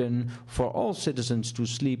forbidden for all citizens to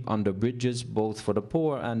sleep under bridges, both for the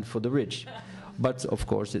poor and for the rich. But of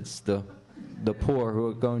course it's the poor who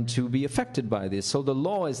are going to be affected by this. So the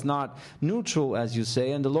law is not neutral, as you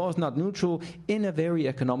say, and the law is not neutral in a very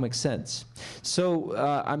economic sense. So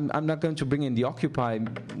I'm not going to bring in the Occupy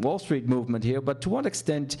Wall Street movement here, but to what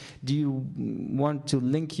extent do you want to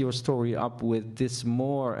link your story up with this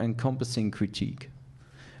more encompassing critique?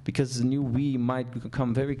 Because the new we might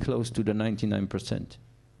come very close to the 99%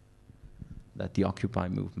 that the Occupy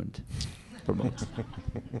movement promotes.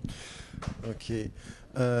 Okay.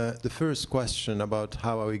 The first question about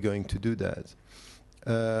how are we going to do that?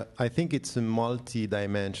 I think it's a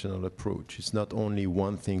multi-dimensional approach. It's not only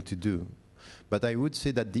one thing to do. But I would say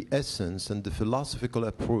that the essence and the philosophical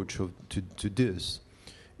approach to this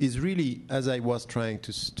is really, as I was trying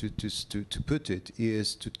to put it,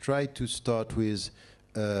 is to try to start with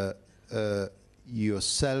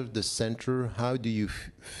yourself, the center. How do you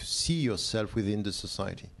see yourself within the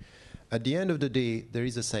society? At the end of the day, there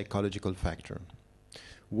is a psychological factor.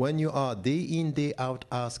 When you are day in, day out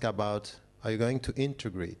asked about, are you going to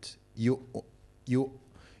integrate, your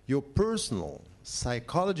personal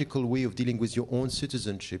psychological way of dealing with your own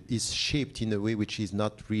citizenship is shaped in a way which is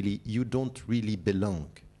not really, you don't really belong.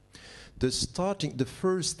 The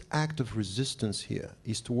first act of resistance here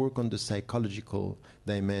is to work on the psychological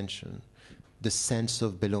dimension, the sense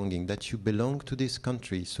of belonging, that you belong to this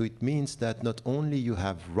country. So it means that not only you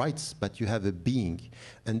have rights, but you have a being.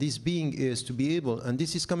 And this being is to be able, and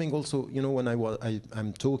this is coming also, you know, when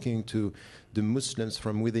I'm talking to the Muslims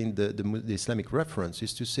from within the Islamic reference,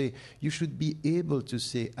 is to say, you should be able to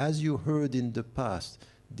say, as you heard in the past,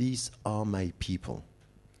 these are my people.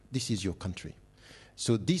 This is your country.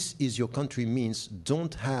 So this is your country means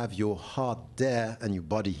don't have your heart there and your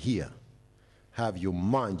body here. Have your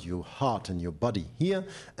mind, your heart, and your body here,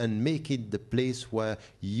 and make it the place where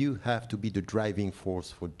you have to be the driving force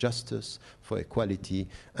for justice, for equality,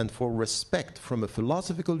 and for respect from a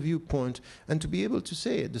philosophical viewpoint, and to be able to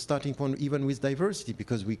say at the starting point, even with diversity,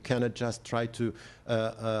 because we cannot just try to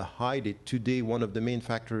hide it. Today, one of the main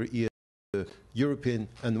factors is the European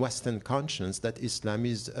and Western conscience that Islam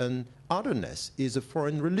is an otherness, is a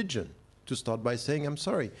foreign religion. To start by saying, I'm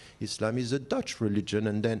sorry, Islam is a Dutch religion,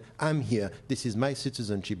 and then I'm here, this is my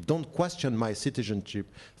citizenship. Don't question my citizenship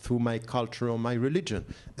through my culture or my religion.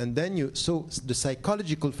 And then so the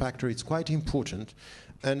psychological factor is quite important.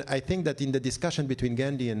 And I think that in the discussion between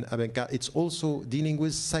Gandhi and Abenka, it's also dealing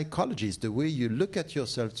with psychology. It's the way you look at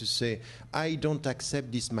yourself to say, I don't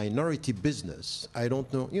accept this minority business. I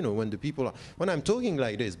don't know, you know, when the people are, when I'm talking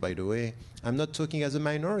like this, by the way, I'm not talking as a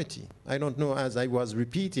minority. I don't know, as I was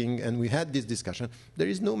repeating, and we had this discussion, there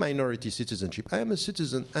is no minority citizenship. I am a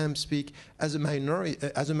citizen, I am speak as a minority,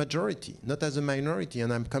 as a majority, not as a minority,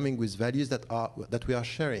 and I'm coming with values that we are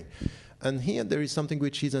sharing. And here there is something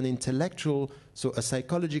which is an intellectual, so a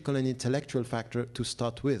psychological and intellectual factor to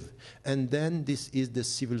start with. And then this is the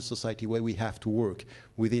civil society where we have to work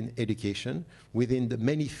within education, within the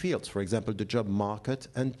many fields, for example, the job market,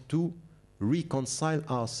 and to reconcile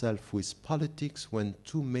ourselves with politics when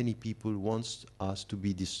too many people want us to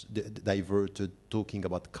be diverted, talking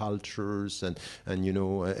about cultures and you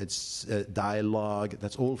know, it's dialogue,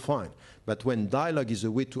 that's all fine. But when dialogue is a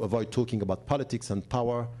way to avoid talking about politics and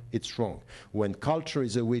power, it's wrong. When culture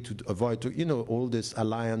is a way to avoid, you know, all this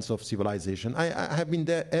alliance of civilization, I have been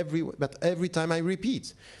there but every time I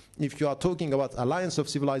repeat, if you are talking about alliance of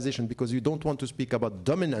civilization because you don't want to speak about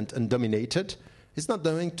dominant and dominated, It's not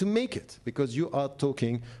going to make it, because you are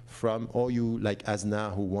talking from, or you, like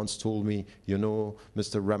Asna, who once told me, you know,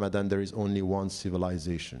 Mr. Ramadan, there is only one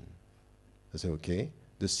civilization. I say, okay,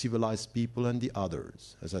 the civilized people and the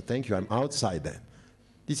others. I said, thank you, I'm outside then.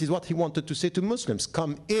 This is what he wanted to say to Muslims.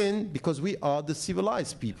 Come in, because we are the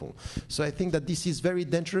civilized people. So I think that this is very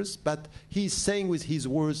dangerous, but he's saying with his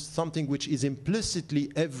words something which is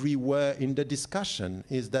implicitly everywhere in the discussion,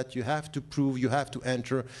 is that you have to prove, you have to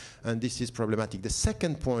enter, and this is problematic. The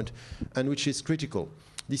second point, and which is critical,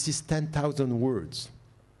 this is 10,000 words.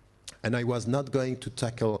 And I was not going to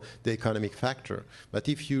tackle the economic factor. But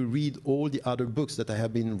if you read all the other books that I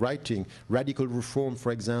have been writing, Radical Reform,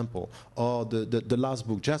 for example, or the last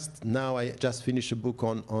book, just now I just finished a book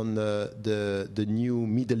on the new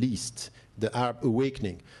Middle East, the Arab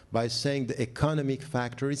awakening, by saying the economic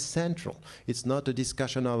factor is central. It's not a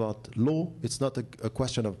discussion about law. It's not a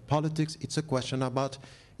question of politics. It's a question about,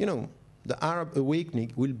 you know, the Arab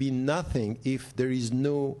awakening will be nothing if there is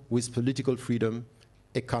no, with political freedom,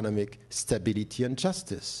 economic stability and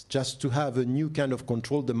justice. Just to have a new kind of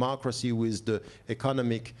controlled democracy with the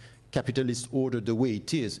economic capitalist order the way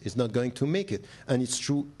it is not going to make it. And it's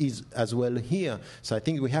true is as well here. So I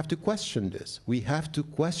think we have to question this. We have to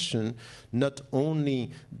question not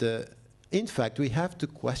only in fact, we have to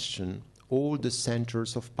question all the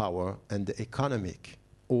centers of power, and the economic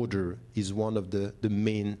order is one of the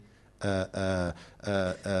main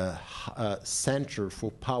center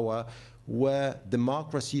for power, where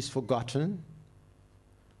democracy is forgotten,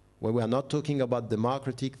 where we are not talking about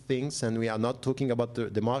democratic things, and we are not talking about the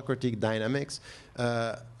democratic dynamics,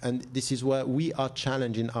 and this is where we are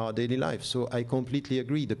challenged in our daily life. So I completely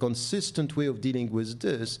agree. The consistent way of dealing with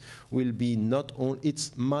this will be not only,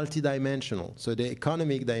 it's multidimensional. So the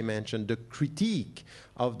economic dimension, the critique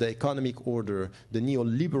of the economic order, the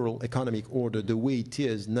neoliberal economic order, the way it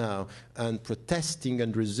is now, and protesting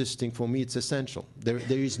and resisting, for me, it's essential. There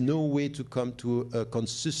is no way to come to a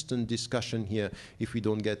consistent discussion here if we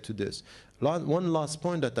don't get to this. One last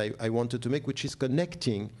point that I wanted to make, which is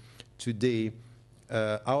connecting today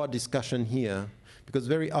our discussion here, because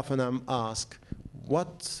very often I'm asked,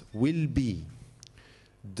 what will be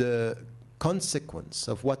the consequence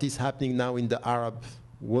of what is happening now in the Arab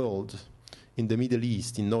world, in the Middle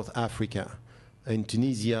East, in North Africa, in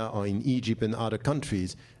Tunisia, or in Egypt and other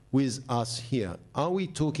countries, with us here? Are we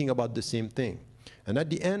talking about the same thing? And at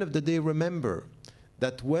the end of the day, remember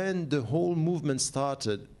that when the whole movement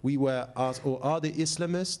started, we were asked, oh, are they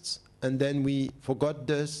Islamists? And then we forgot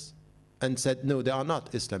this and said, no, they are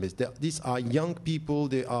not Islamists. These are young people.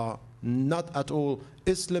 They are not at all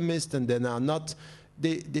Islamist, and they are not.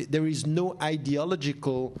 There is no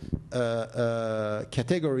ideological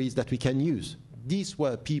categories that we can use. These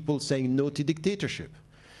were people saying no to dictatorship.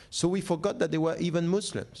 So we forgot that they were even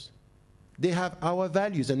Muslims. They have our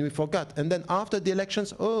values, and we forgot. And then after the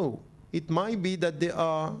elections, oh, it might be that they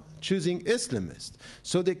are choosing Islamists.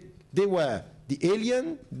 So they were the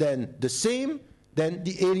alien, then the same, then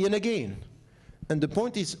the alien again. And the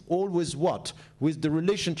point is always what? With the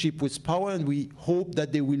relationship with power, and we hope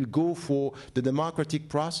that they will go for the democratic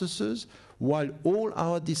processes, while all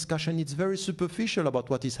our discussion is very superficial about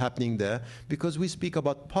what is happening there, because we speak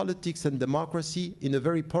about politics and democracy in a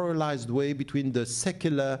very polarized way between the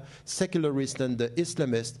secularist and the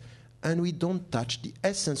Islamist, and we don't touch the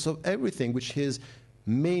essence of everything, which is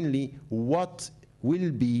mainly what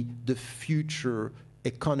will be the future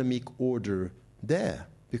economic order there.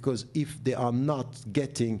 Because if they are not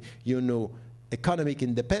getting, economic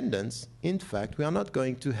independence, in fact, we are not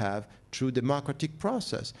going to have true democratic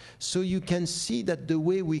process. So you can see that the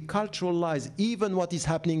way we culturalize even what is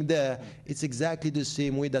happening there, it's exactly the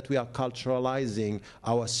same way that we are culturalizing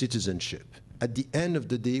our citizenship. At the end of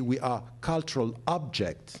the day, we are cultural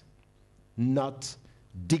object, not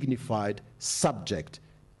dignified subject,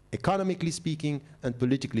 economically speaking and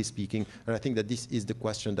politically speaking. And I think that this is the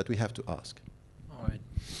question that we have to ask. All right.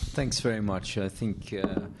 Thanks very much. I think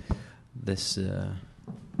this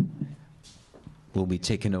will be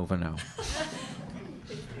taken over now. Thank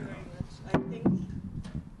you very much. I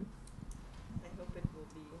hope it will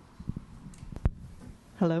be.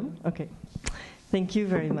 Hello? Okay. Thank you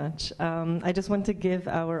very much. I just want to give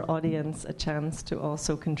our audience a chance to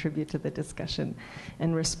also contribute to the discussion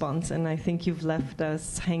and response. And I think you've left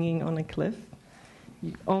us hanging on a cliff.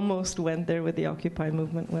 You almost went there with the Occupy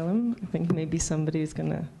movement, Willem. I think maybe somebody's going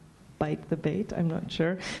to bite the bait. I'm not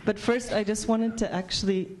sure. But first, I just wanted to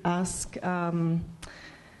actually ask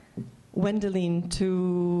Wendelien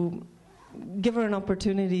to give her an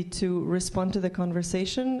opportunity to respond to the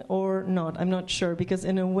conversation or not. I'm not sure, because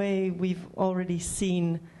in a way, we've already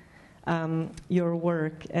seen your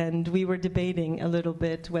work, and we were debating a little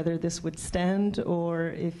bit whether this would stand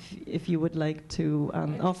or if you would like to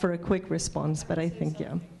offer a quick response. But I think,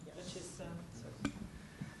 yeah.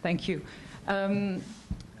 Thank you.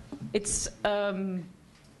 It's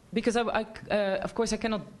because of course I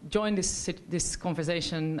cannot join this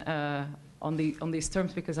conversation on these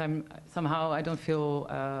terms, because I don't feel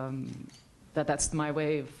that that's my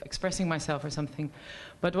way of expressing myself or something.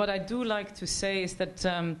 But what I do like to say is that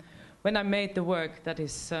when I made the work that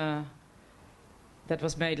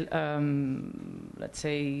was made, let's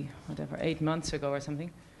say, 8 months ago or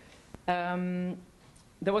something,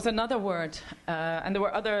 there was another word, and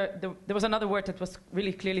there was another word that was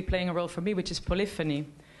really clearly playing a role for me, which is polyphony.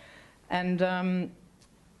 And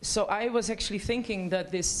so I was actually thinking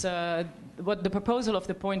that what the proposal of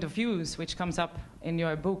the point of views, which comes up in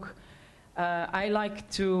your book, I like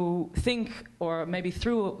to think, or maybe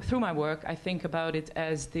through my work, I think about it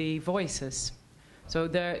as the voices. So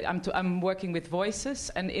I'm working with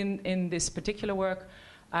voices, and in this particular work,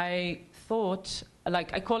 I thought,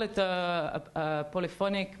 I call it a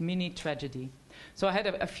polyphonic mini tragedy. So I had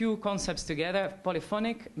a few concepts together: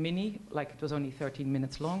 polyphonic, mini, like it was only 13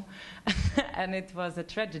 minutes long, and it was a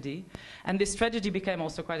tragedy. And this tragedy became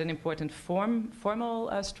also quite an important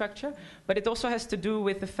formal structure, but it also has to do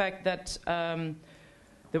with the fact that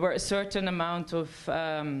there were a certain amount of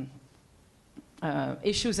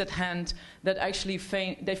issues at hand that actually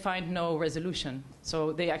they find no resolution.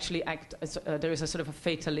 So they actually act as there is a sort of a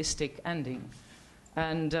fatalistic ending,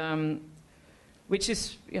 and which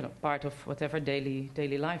is, part of whatever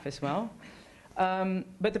daily life as well.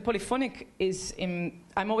 But the polyphonic is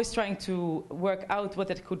I'm always trying to work out what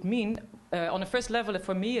that could mean. On a first level,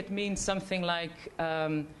 for me, it means something like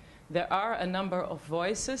there are a number of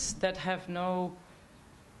voices that have no,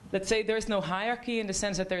 let's say there is no hierarchy in the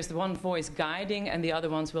sense that there is one voice guiding and the other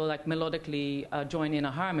ones will melodically join in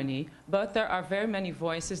a harmony. But there are very many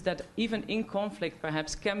voices that even in conflict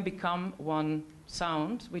perhaps can become one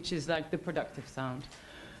sound, which is like the productive sound.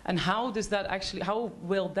 And how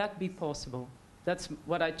will that be possible? That's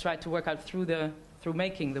what I tried to work out through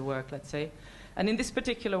making the work, let's say. And in this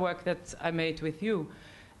particular work that I made with you,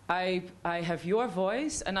 I have your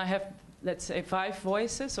voice, and I have, let's say, 5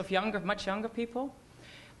 voices of much younger people.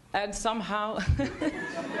 And somehow,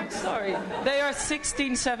 sorry, they are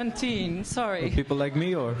 16, 17, sorry. Well, people like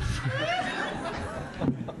me, or?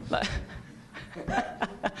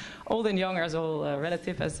 Old and young are all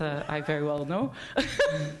relative, as I very well know.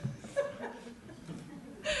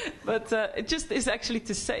 But it just is actually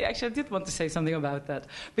to say, I did want to say something about that,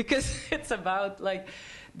 because it's about,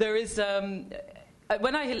 there is,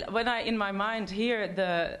 when I in my mind hear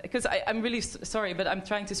because I'm really sorry, but I'm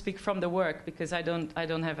trying to speak from the work, because I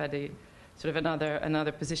don't have any sort of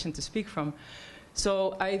another position to speak from.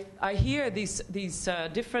 So I hear these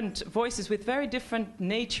different voices with very different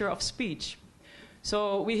nature of speech.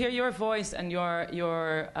 So we hear your voice and your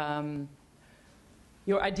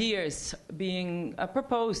ideas being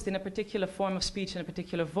proposed in a particular form of speech in a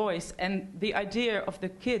particular voice, and the idea of the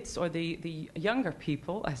kids or the younger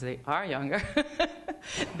people, as they are younger,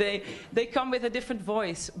 they come with a different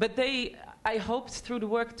voice. But I hoped through the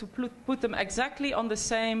work to put them exactly on the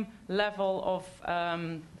same level of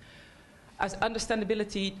as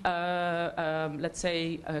understandability, let's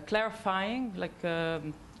say, clarifying,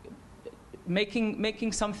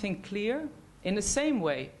 making something clear in the same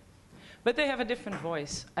way. But they have a different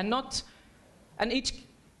voice, and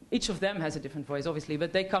each of them has a different voice, obviously.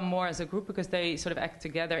 But they come more as a group because they sort of act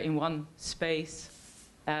together in one space,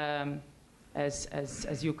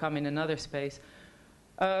 as you come in another space.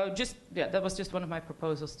 That was just one of my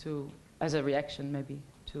proposals as a reaction, maybe,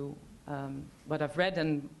 to what I've read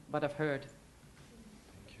and what I've heard.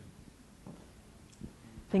 Thank you.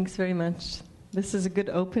 Thanks very much. This is a good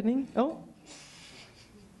opening. Oh,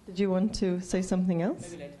 did you want to say something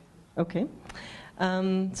else? Maybe later. Okay.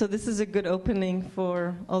 So this is a good opening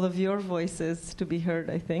for all of your voices to be heard,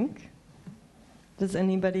 I think. Does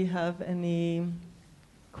anybody have any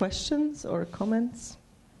questions or comments?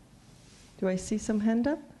 Do I see some hand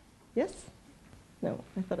up? Yes? No,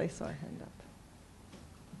 I thought I saw a hand up.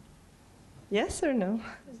 Yes or no?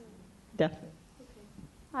 Definitely. Okay.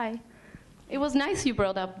 Hi. It was nice you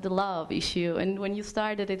brought up the love issue, and when you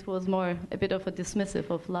started it was more a bit of a dismissive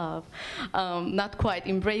of love, not quite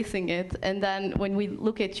embracing it. And then when we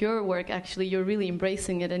look at your work, actually you're really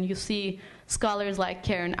embracing it, and you see scholars like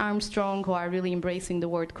Karen Armstrong who are really embracing the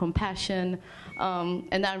word compassion,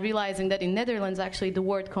 and then realizing that in Netherlands actually the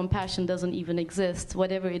word compassion doesn't even exist,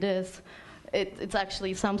 whatever it is. It's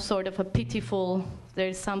actually some sort of a pitiful,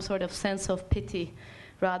 there's some sort of sense of pity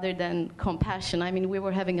rather than compassion. I mean, we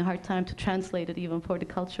were having a hard time to translate it even for the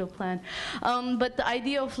cultural plan. But the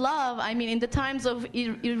idea of love, I mean, in the times of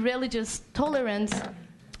irreligious tolerance,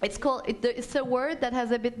 it's a word that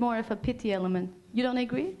has a bit more of a pity element. You don't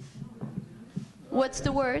agree? What's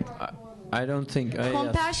the word? I don't think...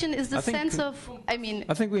 Compassion is the sense of... I mean...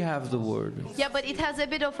 I think we have the word. Yeah, but it has a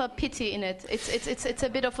bit of a pity in it. It's a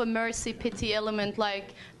bit of a mercy, pity element,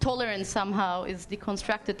 like tolerance somehow is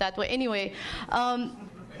deconstructed that way. Anyway,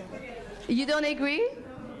 you don't agree?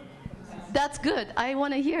 That's good. I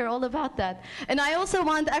want to hear all about that. And I also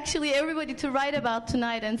want actually everybody to write about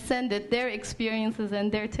tonight and send it, their experiences and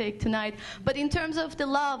their take tonight. But in terms of the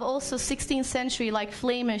love, also 16th century, like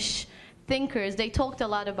Flemish thinkers, they talked a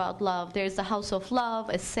lot about love. There's the House of Love,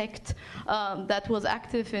 a sect that was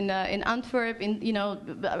active in Antwerp.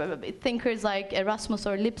 Thinkers like Erasmus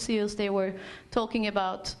or Lipsius, they were talking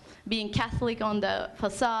about being Catholic on the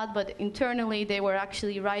facade, but internally they were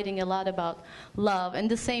actually writing a lot about love. And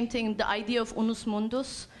the same thing, the idea of unus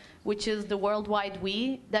mundus, which is the worldwide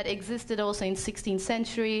we, that existed also in 16th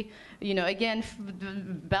century. Again,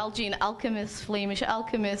 Belgian alchemists, Flemish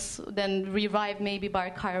alchemists, then revived maybe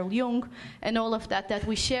by Carl Jung, and all of that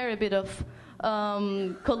we share a bit of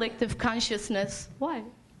collective consciousness. Why?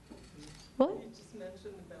 What? You just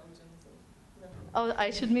mentioned the Belgians. Oh,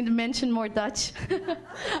 I should mention more Dutch.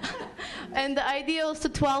 And the idea of the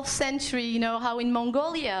 12th century, how in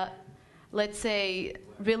Mongolia, let's say,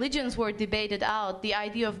 religions were debated out, the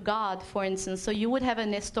idea of God, for instance. So you would have a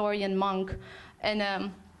Nestorian monk and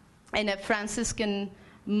a Franciscan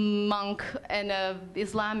monk and an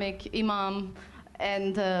Islamic imam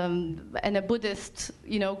and a Buddhist,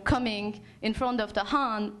 coming in front of the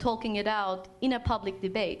Han, talking it out in a public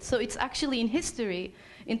debate. So it's actually in history.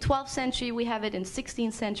 In 12th century we have it, in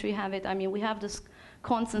 16th century we have it. I mean, we have this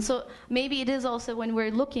constant. So maybe it is also when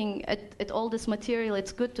we're looking at all this material,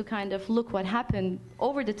 it's good to kind of look what happened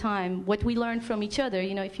over the time, what we learned from each other.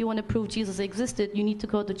 If you want to prove Jesus existed, you need to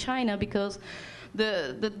go to China because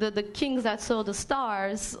the kings that saw the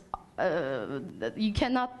stars, you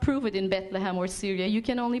cannot prove it in Bethlehem or Syria. You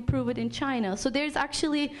can only prove it in China. So there's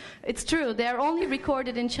actually, it's true, they're only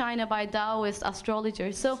recorded in China by Taoist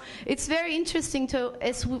astrologers. So it's very interesting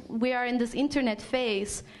as we are in this internet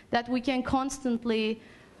phase, that we can constantly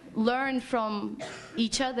learn from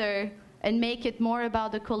each other and make it more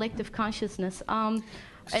about the collective consciousness. Can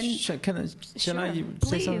I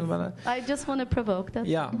say something about that? I just want to provoke that.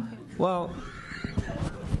 Yeah, well...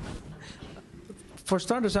 For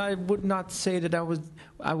starters, I would not say that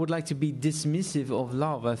I would like to be dismissive of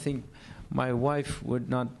love. I think my wife would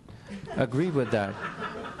not agree with that,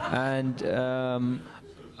 and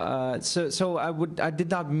so I did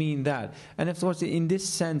not mean that. And of course, in this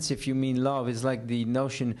sense, if you mean love, it's like the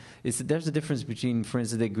notion there's a difference between, for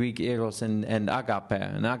instance, the Greek eros and agape.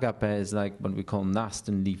 And agape is like what we call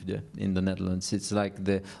naastenliefde in the Netherlands. It's like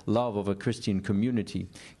the love of a Christian community,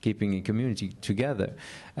 keeping a community together.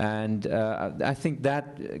 And I think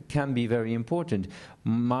that can be very important.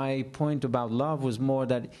 My point about love was more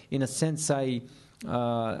that, in a sense, I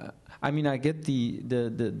get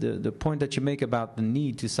the point that you make about the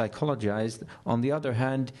need to psychologize. On the other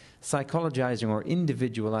hand, psychologizing or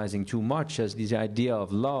individualizing too much, as this idea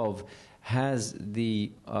of love has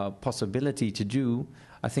the possibility to do,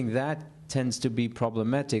 I think that tends to be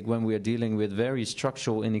problematic when we are dealing with very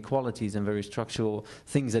structural inequalities and very structural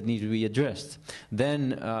things that need to be addressed.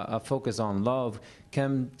 Then a focus on love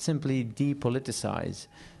can simply depoliticize.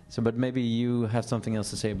 So, but maybe you have something else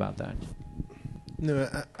to say about that. No,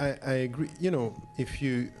 I agree. If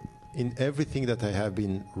you, in everything that I have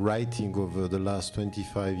been writing over the last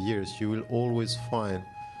 25 years, you will always find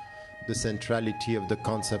the centrality of the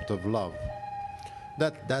concept of love.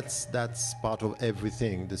 That's part of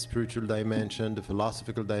everything, the spiritual dimension, the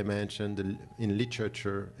philosophical dimension, in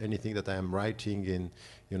literature, anything that I am writing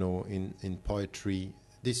in poetry.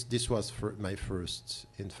 This was my first,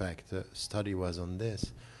 in fact, study was on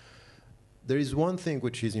this. There is one thing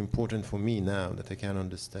which is important for me now that I can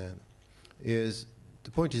understand, is the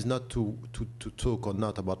point is not to talk or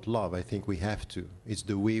not about love. I think we have to. It's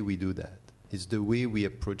the way we do that. It's the way we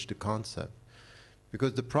approach the concept.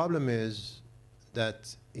 Because the problem is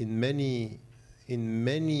that in many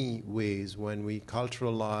ways, when we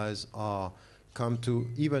culturalize or come to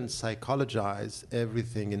even psychologize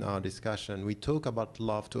everything in our discussion, we talk about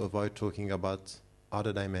love to avoid talking about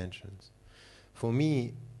other dimensions. For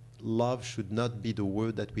me, love should not be the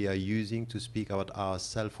word that we are using to speak about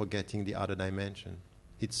ourselves, forgetting the other dimension.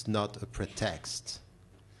 It's not a pretext.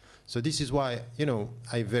 So this is why,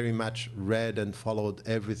 I very much read and followed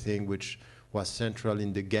everything which was central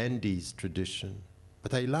in the Gandhi's tradition.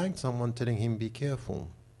 But I liked someone telling him, be careful.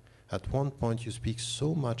 At one point you speak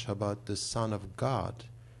so much about the Son of God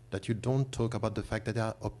that you don't talk about the fact that they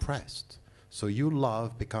are oppressed. So your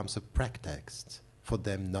love becomes a pretext for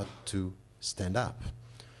them not to stand up.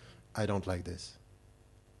 I don't like this.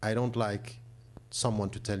 I don't like someone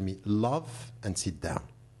to tell me, love and sit down.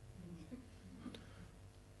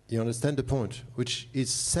 You understand the point? Which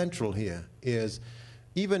is central here, is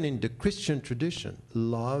even in the Christian tradition,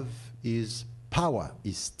 love is power,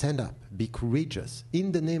 is stand up, be courageous.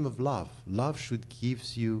 In the name of love, love should give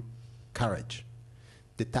you courage.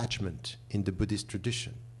 Detachment in the Buddhist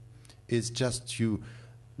tradition is just you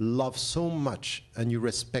love so much and you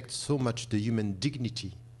respect so much the human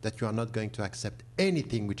dignity that you are not going to accept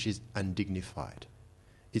anything which is undignified.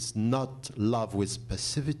 It's not love with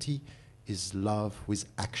passivity, it's love with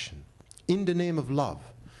action. In the name of love.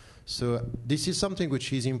 So this is something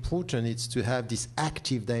which is important. It's to have this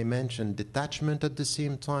active dimension, detachment at the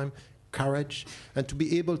same time, courage, and to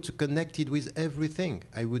be able to connect it with everything.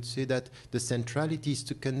 I would say that the centrality is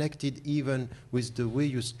to connect it even with the way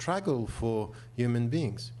you struggle for human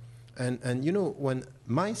beings. And you know, when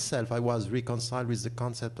myself I was reconciled with the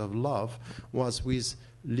concept of love was with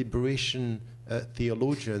liberation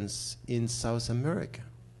theologians in South America.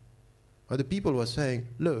 Where the people were saying,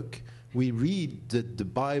 look, we read the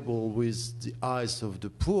Bible with the eyes of the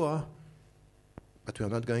poor, but we are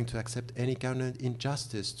not going to accept any kind of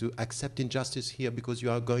injustice. To accept injustice here because you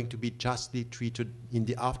are going to be justly treated in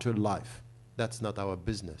the afterlife. That's not our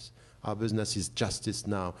business. Our business is justice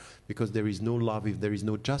now, because there is no love if there is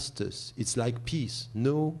no justice. It's like peace.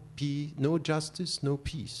 No justice, no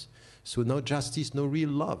peace. So no justice, no real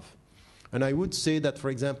love. And I would say that, for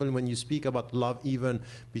example, when you speak about love even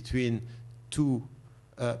between two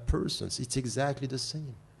persons, it's exactly the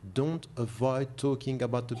same. Don't avoid talking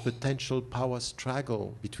about the potential power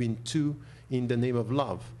struggle between two in the name of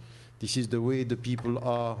love. This is the way the people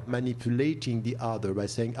are manipulating the other by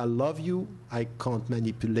saying, I love you, I can't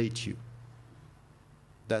manipulate you.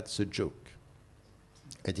 That's a joke.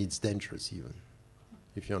 And it's dangerous even,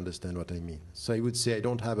 if you understand what I mean. So I would say I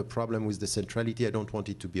don't have a problem with the centrality. I don't want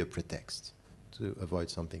it to be a pretext to avoid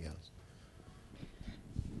something else.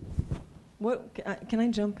 Well, can I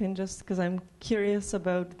jump in just because I'm curious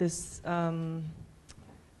about this?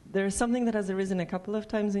 There's something that has arisen a couple of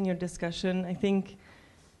times in your discussion. I think,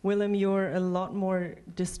 Willem, you're a lot more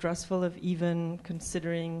distrustful of even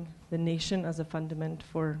considering the nation as a fundament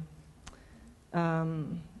for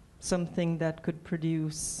something that could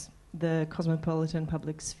produce the cosmopolitan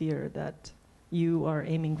public sphere that you are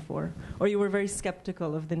aiming for. Or you were very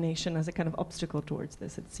skeptical of the nation as a kind of obstacle towards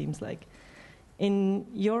this, it seems like. In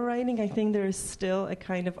your writing, I think there is still a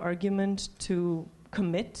kind of argument to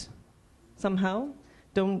commit somehow.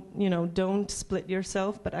 Don't split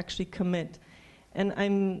yourself, but actually commit. And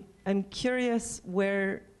I'm curious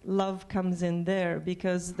where love comes in there,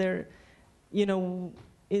 because there, in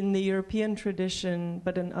the European tradition,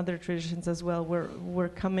 but in other traditions as well, we're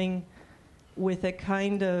coming with a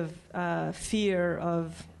kind of fear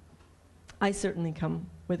of. I certainly come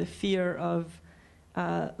with a fear of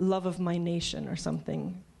love of my nation or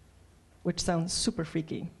something, which sounds super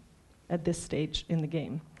freaky at this stage in the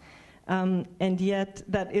game. And yet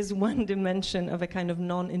that is one dimension of a kind of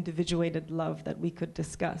non-individuated love that we could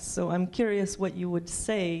discuss. So I'm curious what you would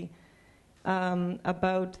say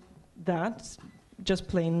about that, just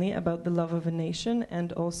plainly, about the love of a nation,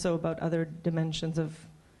 and also about other dimensions of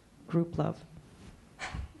group love.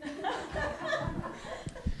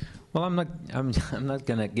 Well, I'm not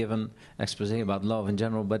going to give an expose about love in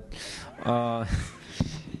general, but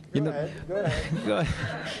Go ahead. Go ahead.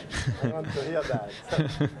 I want to hear that.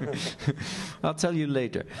 I'll tell you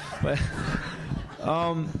later. But,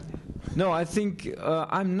 no, I think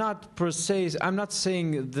I'm not per se. I'm not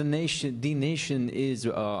saying the nation is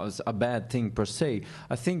a bad thing per se.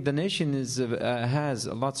 I think the nation has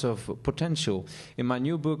lots of potential. In my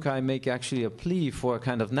new book, I make actually a plea for a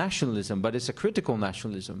kind of nationalism, but it's a critical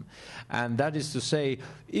nationalism, and that is to say,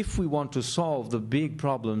 if we want to solve the big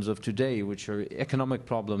problems of today, which are economic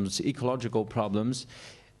problems, ecological problems,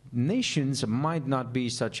 nations might not be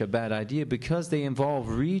such a bad idea because they involve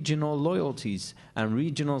regional loyalties and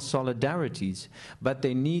regional solidarities, but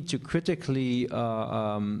they need to critically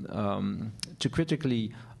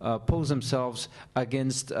pose themselves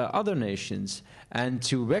against other nations, and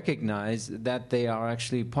to recognize that they are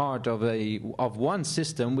actually part of one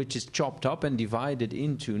system which is chopped up and divided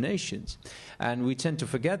into nations. And we tend to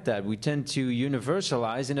forget that. We tend to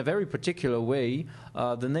universalize in a very particular way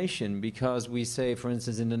the nation, because we say, for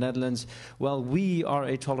instance, in the Netherlands, well, we are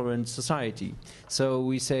a tolerant society. So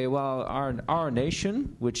we say, well, our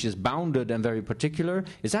nation, which is bounded and very particular,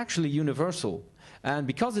 is actually universal. And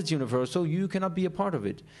because it's universal, you cannot be a part of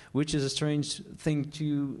it, which is a strange thing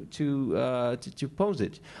to pose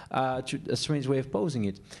it, a strange way of posing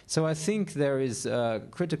it. So I think there is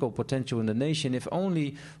critical potential in the nation, if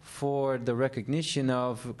only for the recognition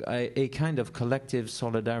of a kind of collective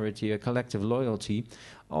solidarity, a collective loyalty,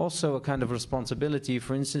 also a kind of responsibility,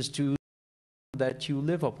 for instance, to that you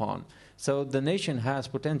live upon. So the nation has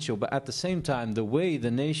potential, but at the same time, the way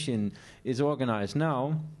the nation is organized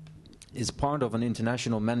now is part of an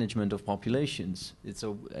international management of populations.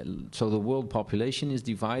 So the world population is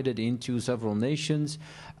divided into several nations,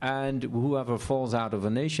 and whoever falls out of a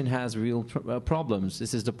nation has real problems.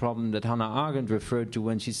 This is the problem that Hannah Arendt referred to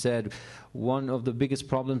when she said one of the biggest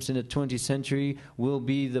problems in the 20th century will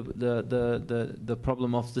be the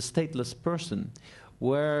problem of the stateless person.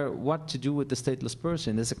 What to do with the stateless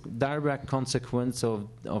person is a direct consequence of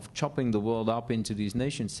chopping the world up into these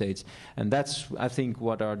nation states. And that's, I think,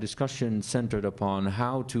 what our discussion centered upon,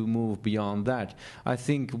 how to move beyond that. I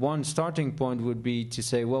think one starting point would be to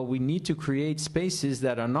say, well, we need to create spaces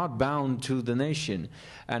that are not bound to the nation.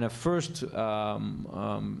 And a first way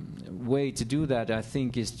to do that, I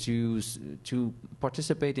think, is to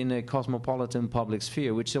participate in a cosmopolitan public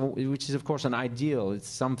sphere, which is, of course, an ideal. It's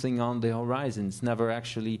something on the horizon. It's never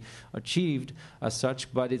actually achieved as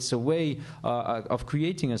such, but it's a way of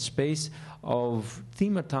creating a space of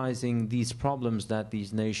thematizing these problems that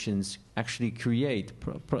these nations actually create.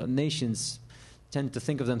 Nations tend to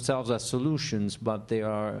think of themselves as solutions, but they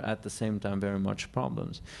are at the same time very much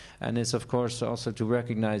problems. And it's, of course, also to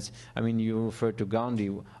recognize, I mean, you referred to Gandhi.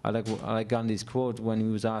 I like Gandhi's quote when he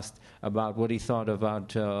was asked about what he thought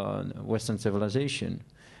about Western civilization.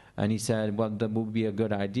 And he said, well, that would be a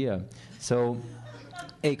good idea. So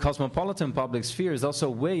a cosmopolitan public sphere is also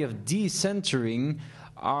a way of decentering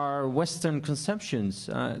our Western conceptions.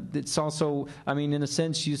 It's also, I mean, in a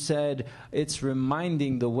sense, you said it's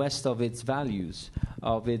reminding the West of its values,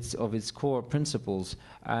 of its core principles.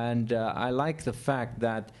 And I like the fact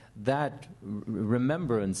that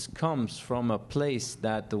remembrance comes from a place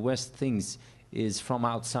that the West thinks is from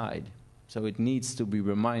outside. So it needs to be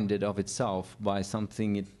reminded of itself by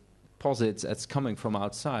something it posits as coming from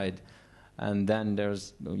outside. And then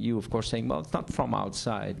there's you, of course, saying, well, it's not from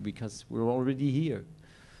outside because we're already here.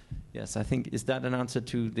 Yes, I think, is that an answer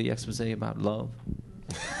to the expose about love?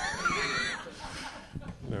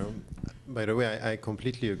 No. By the way, I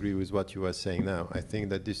completely agree with what you are saying now. I think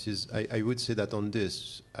that this is, I would say that on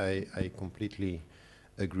this, I completely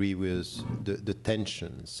agree with the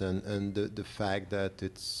tensions and the fact that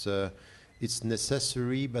it's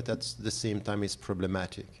necessary, but at the same time it's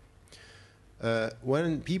problematic.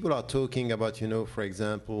 When people are talking about, for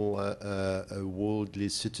example, a worldly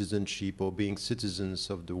citizenship or being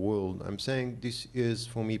citizens of the world, I'm saying this is,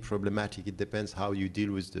 for me, problematic. It depends how you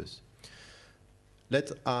deal with this.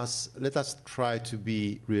 Let us try to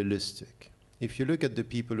be realistic. If you look at the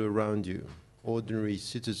people around you, ordinary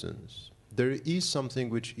citizens, there is something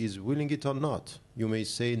which is, willing it or not. You may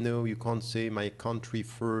say, no, you can't say my country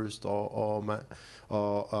first, or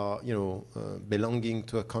belonging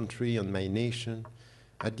to a country and my nation.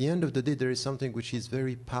 At the end of the day, there is something which is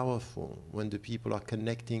very powerful when the people are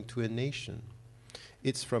connecting to a nation.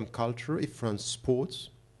 It's from culture, it's from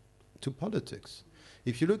sports to politics.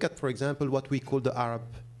 If you look at, for example, what we call the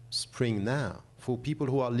Arab Spring now, for people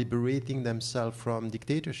who are liberating themselves from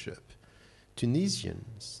dictatorship,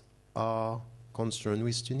 Tunisians are concerned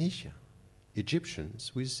with Tunisia,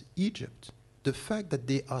 Egyptians with Egypt. The fact that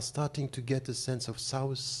they are starting to get a sense of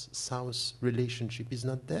South relationship is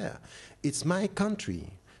not there. It's my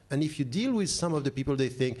country. And if you deal with some of the people, they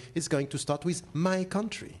think it's going to start with my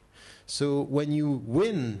country. So when you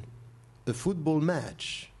win a football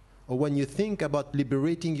match, or when you think about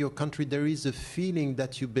liberating your country, there is a feeling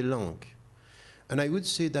that you belong. And I would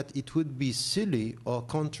say that it would be silly or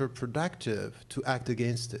counterproductive to act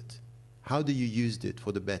against it. How do you use it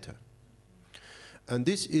for the better? And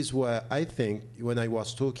this is where I think, when I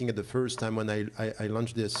was talking at the first time when I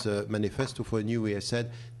launched this manifesto for a new way, I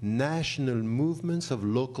said national movements of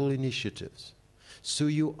local initiatives. So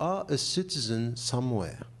you are a citizen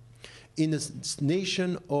somewhere, in a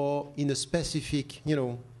nation or in a specific,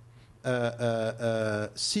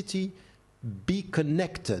 city, be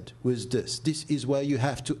connected with this. This is where you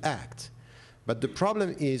have to act. But the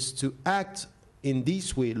problem is to act in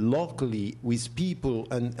this way locally with people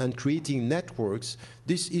and creating networks.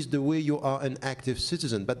 This is the way you are an active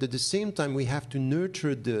citizen. But at the same time, we have to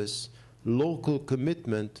nurture this local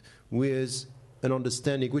commitment with an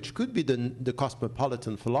understanding which could be the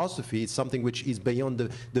cosmopolitan philosophy. It's something which is beyond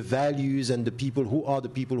the values and the people who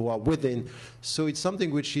are within. So it's something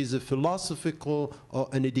which is a philosophical or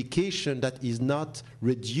an education that is not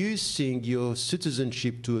reducing your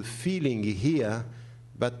citizenship to a feeling here,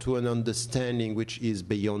 but to an understanding which is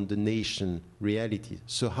beyond the nation reality.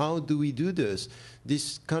 So how do we do this?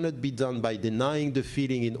 This cannot be done by denying the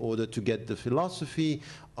feeling in order to get the philosophy,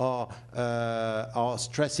 or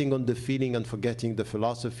stressing on the feeling and forgetting the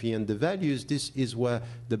philosophy and the values. This is where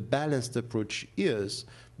the balanced approach is.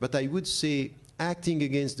 But I would say acting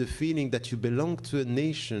against the feeling that you belong to a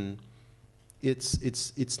nation,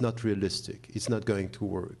 it's not realistic. It's not going to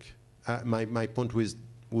work. My point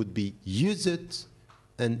would be use it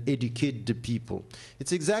and educate the people.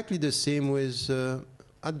 It's exactly the same with,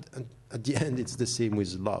 at the end, it's the same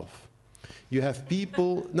with love. You have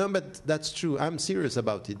people, no, but that's true, I'm serious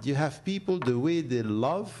about it. You have people, the way they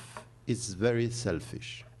love is very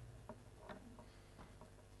selfish.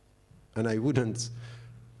 And I wouldn't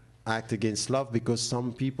act against love because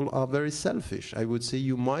some people are very selfish. I would say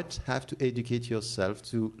you might have to educate yourself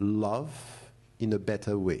to love in a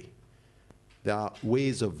better way. There are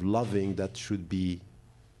ways of loving that should be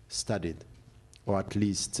studied, or at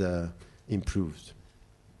least improved.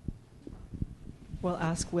 We'll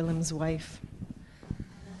ask Willem's wife.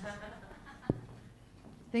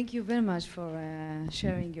 Thank you very much for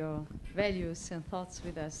sharing your values and thoughts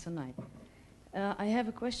with us tonight. I have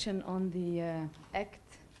a question on the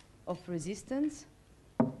act of resistance.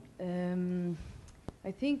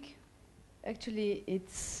 I think actually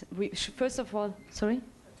it's, first of all, sorry?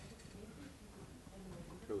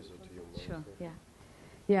 Closer to your mouth. Sure, yeah.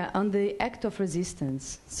 Yeah, on the act of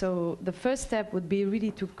resistance. So the first step would be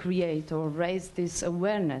really to create or raise this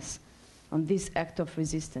awareness on this act of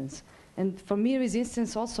resistance. And for me,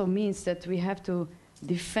 resistance also means that we have to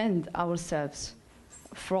defend ourselves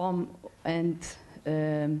from and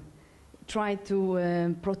try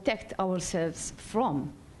to protect ourselves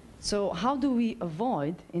from. So how do we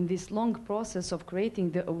avoid, in this long process of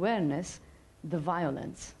creating the awareness, the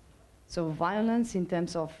violence? So violence in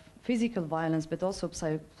terms of physical violence, but also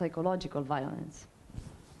psychological violence.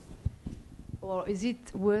 Or is it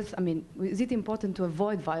worth, I mean, is it important to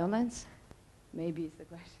avoid violence? Maybe it's the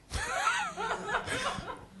question.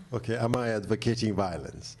 Okay, am I advocating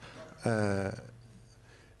violence?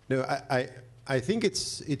 No, I think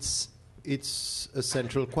it's a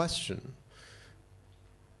central question.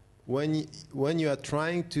 When you are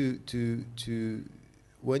trying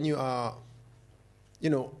when you are, you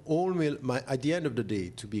know, at the end of the day,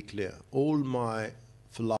 to be clear, all my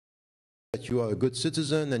philosophy that you are a good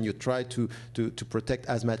citizen and you try to protect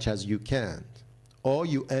as much as you can, or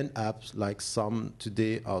you end up, like some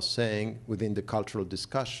today are saying within the cultural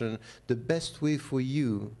discussion, the best way for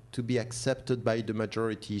you to be accepted by the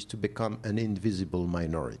majority is to become an invisible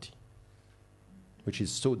minority, which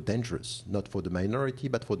is so dangerous, not for the minority,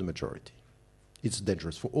 but for the majority. It's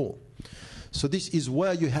dangerous for all. So this is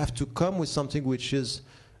where you have to come with something which is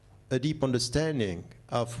a deep understanding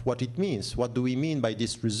of what it means. What do we mean by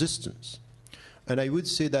this resistance? And I would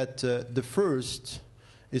say that the first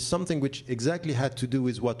is something which exactly had to do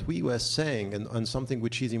with what we were saying, and something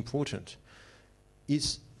which is important,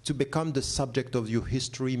 is to become the subject of your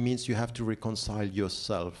history means you have to reconcile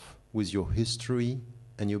yourself with your history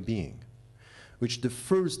and your being, which the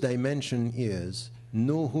first dimension is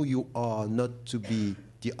know who you are, not to be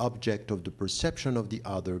the object of the perception of the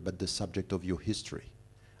other, but the subject of your history.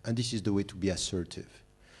 And this is the way to be assertive.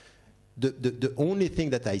 The only thing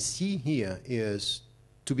that I see here is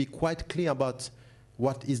to be quite clear about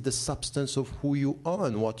what is the substance of who you are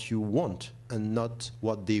and what you want, and not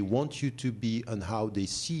what they want you to be and how they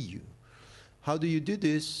see you. How do you do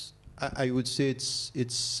this? I would say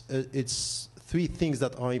it's three things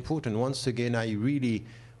that are important. Once again, I really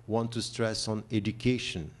want to stress on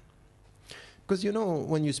education. Because, you know,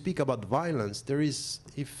 when you speak about violence, there is,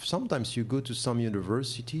 if sometimes you go to some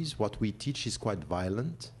universities, what we teach is quite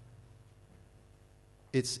violent.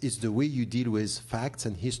 It's the way you deal with facts,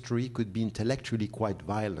 and history could be intellectually quite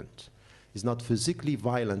violent. It's not physically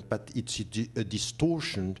violent, but it's a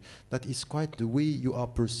distortion that is quite the way you are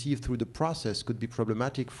perceived through the process, could be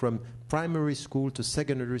problematic from primary school to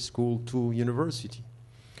secondary school to university.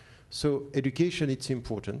 So education, it's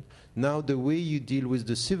important. Now the way you deal with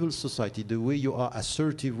the civil society, the way you are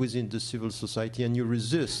assertive within the civil society and you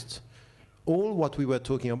resist all what we were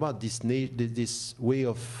talking about, this way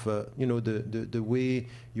of, the way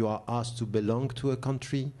you are asked to belong to a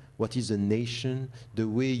country, what is a nation, the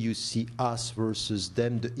way you see us versus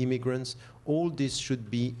them, the immigrants, all this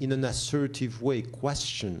should be in an assertive way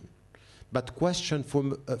questioned. But question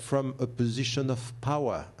from a position of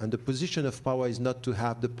power. And the position of power is not to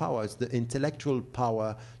have the power, it's the intellectual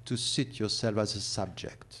power to sit yourself as a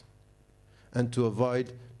subject and to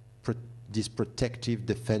avoid this protective,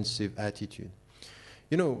 defensive attitude.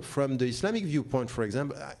 You know, from the Islamic viewpoint, for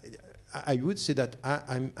example, I would say that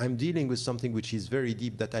I'm dealing with something which is very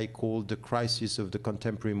deep that I call the crisis of the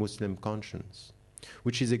contemporary Muslim conscience,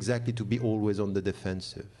 which is exactly to be always on the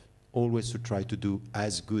defensive, always to try to do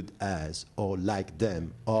as good as or like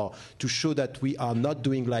them, or to show that we are not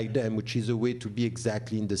doing like them, which is a way to be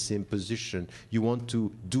exactly in the same position. You want to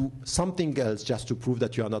do something else just to prove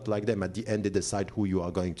that you are not like them. At the end, they decide who you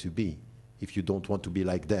are going to be. If you don't want to be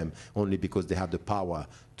like them, only because they have the power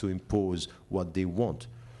to impose what they want.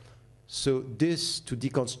 So this, to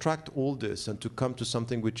deconstruct all this and to come to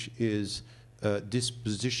something which is this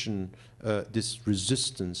position, this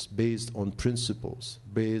resistance based on principles,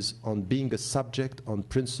 based on being a subject, on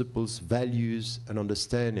principles, values, and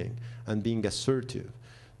understanding, and being assertive.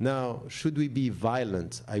 Now, should we be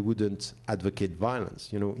violent? I wouldn't advocate violence.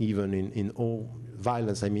 You know, even in all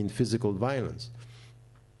violence, I mean physical violence.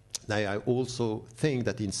 I also think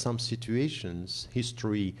that in some situations,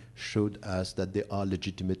 history showed us that there are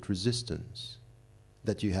legitimate resistance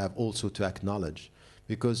that you have also to acknowledge.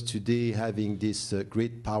 Because today, having this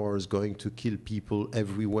great powers going to kill people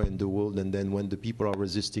everywhere in the world, and then when the people are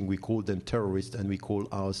resisting, we call them terrorists, and we call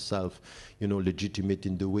ourselves, you know, legitimate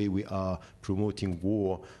in the way we are promoting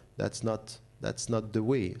war. That's not the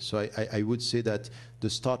way. So I would say that the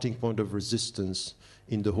starting point of resistance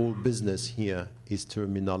in the whole business here is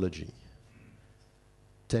terminology.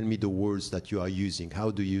 Tell me the words that you are using.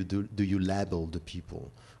 How do you label the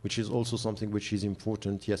people? Which is also something which is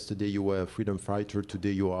important. Yesterday you were a freedom fighter,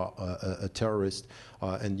 today you are a terrorist,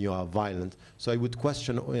 and you are violent. So I would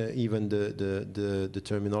question even the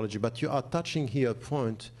terminology. But you are touching here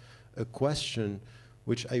a question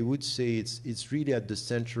which I would say it's really at the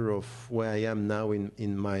center of where I am now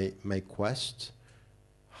in my quest.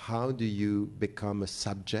 How do you become a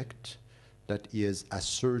subject that is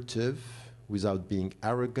assertive without being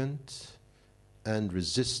arrogant and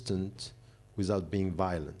resistant without being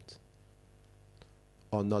violent?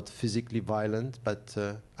 Or not physically violent, but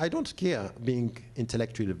I don't care being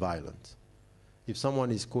intellectually violent. If someone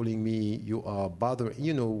is calling me, you are bothering,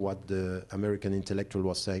 you know what the American intellectual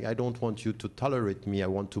was saying, I don't want you to tolerate me, I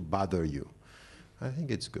want to bother you. I think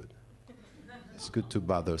it's good. It's good to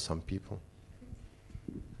bother some people.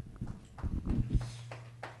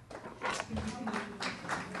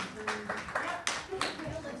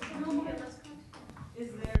 Is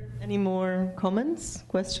there any more comments,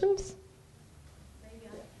 questions?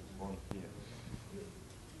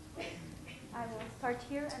 I will start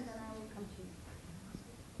here and then I will come to you.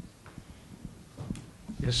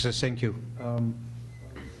 Yes, thank you.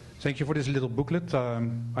 Thank you for this little booklet.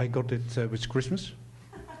 I got it with Christmas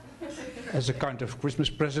as a kind of Christmas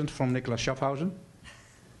present from Nicholas Schaffhausen.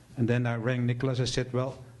 And then I rang Nicholas. I said,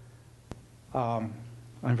 well, I'm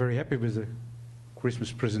very happy with the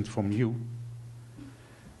Christmas present from you.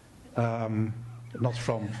 Not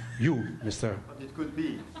from you, Mr. But it could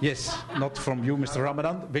be. Yes, not from you, Mr.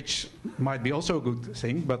 Ramadan, which might be also a good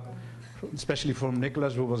thing, but especially from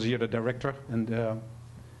Nicholas, who was here the director, and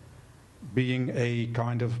being a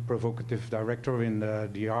kind of provocative director in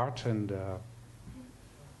the art, and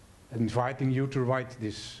inviting you to write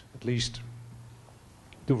this, at least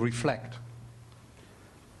to reflect.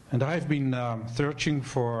 And I've been searching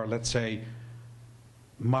for, let's say,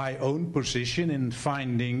 my own position in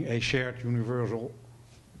finding a shared universal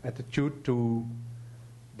attitude to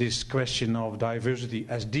this question of diversity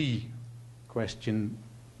as the question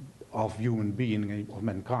of human being, of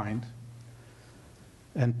mankind,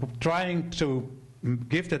 and trying to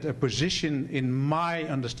give that a position in my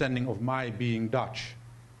understanding of my being Dutch,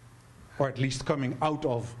 or at least coming out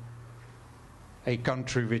of a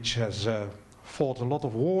country which has fought a lot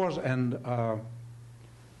of wars and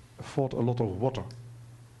fought a lot of water.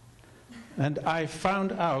 And I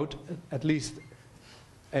found out at least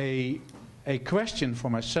a question for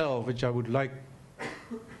myself, which I would like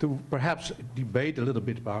to perhaps debate a little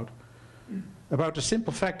bit about the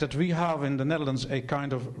simple fact that we have in the Netherlands a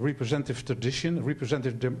kind of representative tradition,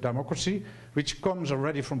 representative democracy, which comes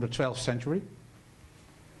already from the 12th century,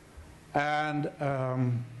 and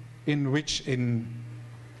in which in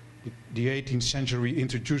the 18th century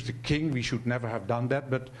introduced the king. We should never have done that,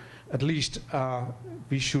 but at least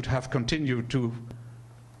we should have continued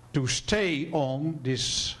to stay on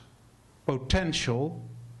this potential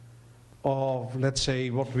of, let's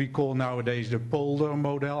say, what we call nowadays the polder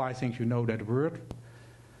model. I think you know that word,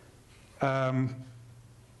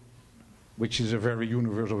 which is a very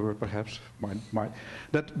universal word, perhaps.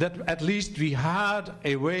 That at least we had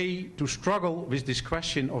a way to struggle with this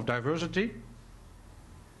question of diversity,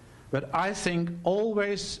 but I think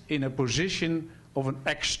always in a position of an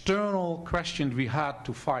external question we had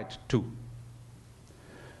to fight too.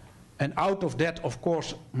 And out of that, of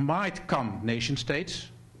course, might come nation states,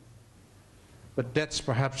 but that's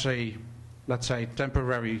perhaps a, let's say,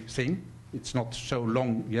 temporary thing. It's not so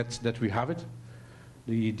long yet that we have it.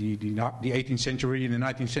 The 18th century and the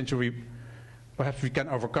 19th century, perhaps we can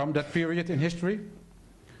overcome that period in history.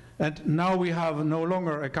 And now we have no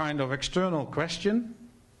longer a kind of external question,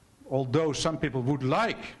 although some people would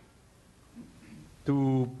like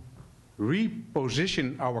to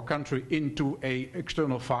reposition our country into an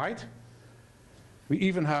external fight. We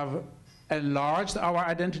even have enlarged our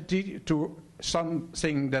identity to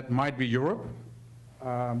something that might be Europe.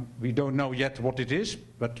 We don't know yet what it is,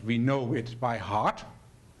 but we know it by heart.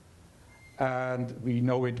 And we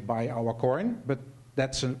know it by our coin, but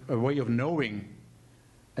that's a way of knowing.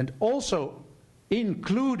 And also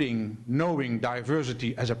including knowing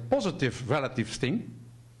diversity as a positive relative thing.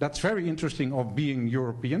 That's very interesting of being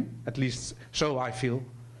European, at least so I feel.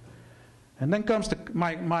 And then comes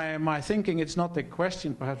my thinking. It's not a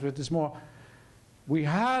question perhaps, but it's more, we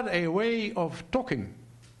had a way of talking.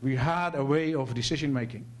 We had a way of decision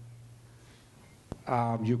making.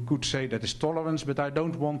 You could say that is tolerance, but I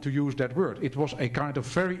don't want to use that word. It was a kind of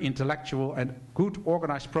very intellectual and good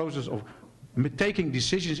organized process of taking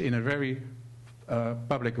decisions in a very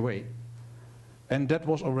public way. And that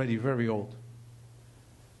was already very old.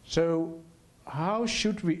 So how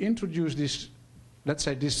should we introduce this, let's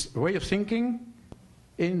say, this way of thinking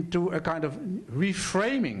into a kind of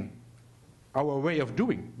reframing our way of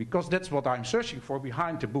doing? Because that's what I'm searching for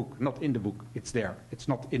behind the book, not in the book. It's there. It's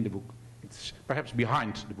not in the book. It's perhaps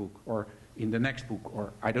behind the book or in the next book,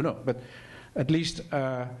 or I don't know. But at least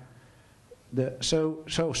so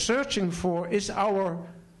searching for is our,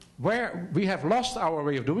 where we have lost our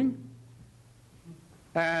way of doing,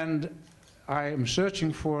 and I am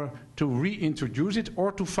searching for to reintroduce it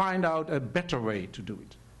or to find out a better way to do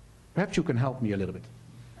it. Perhaps you can help me a little bit.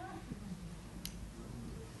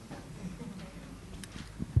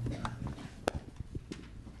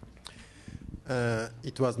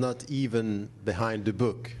 It was not even behind the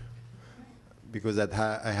book, because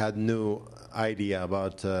I had no idea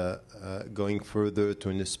about going further to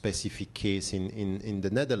a specific case in the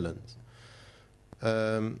Netherlands.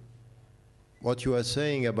 What you are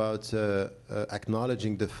saying about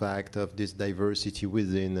acknowledging the fact of this diversity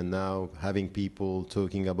within and now having people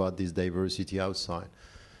talking about this diversity outside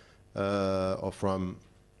or from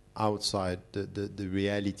outside the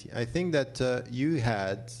reality. I think that you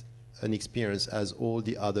had an experience as all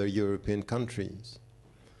the other European countries,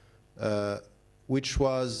 which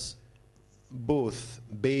was both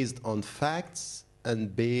based on facts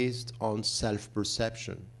and based on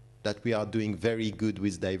self-perception, that we are doing very good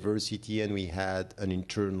with diversity, and we had an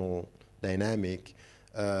internal dynamic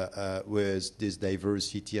with this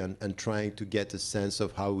diversity and trying to get a sense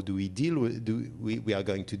of how do we deal with, we are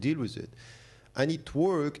going to deal with it. And it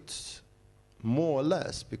worked more or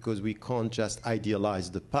less, because we can't just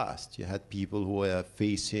idealize the past. You had people who were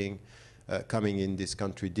facing, coming in this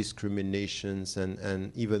country, discriminations,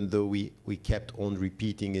 and even though we kept on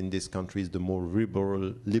repeating in this country is the more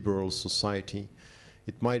liberal society,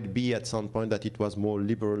 it might be at some point that it was more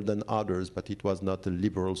liberal than others, but it was not a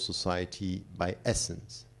liberal society by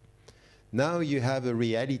essence. Now you have a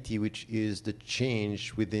reality which is the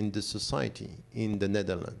change within the society in the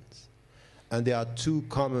Netherlands. And there are two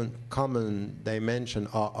common dimensions,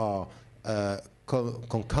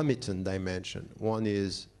 concomitant dimension. One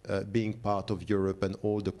is being part of Europe and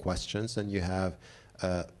all the questions, and you have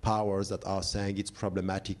powers that are saying it's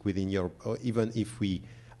problematic within Europe, or even if we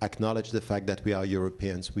acknowledge the fact that we are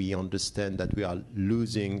Europeans, we understand that we are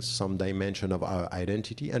losing some dimension of our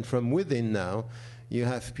identity. And from within now, you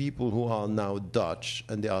have people who are now Dutch,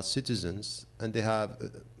 and they are citizens, and they have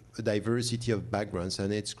a diversity of backgrounds,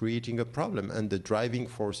 and it's creating a problem. And the driving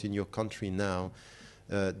force in your country now,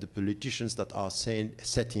 the politicians that are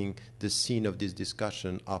setting the scene of this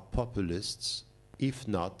discussion are populists, if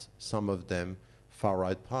not, some of them,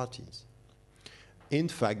 far-right parties. In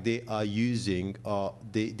fact, they are using,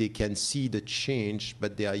 they can see the change,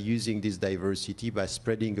 but they are using this diversity by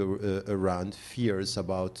spreading around fears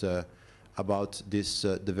about about this,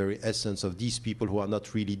 the very essence of these people who are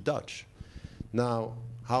not really Dutch. Now,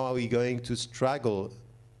 how are we going to struggle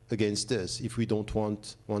against this if we don't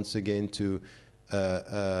want, once again, to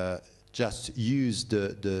just use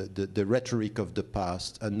the rhetoric of the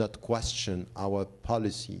past and not question our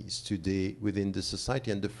policies today within the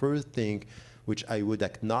society? And the first thing which I would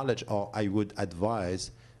acknowledge, or I would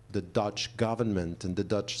advise the Dutch government and the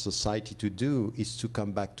Dutch society to do, is to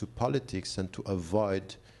come back to politics and to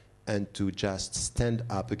avoid and to just stand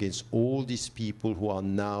up against all these people who are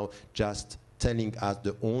now just telling us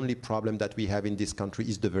the only problem that we have in this country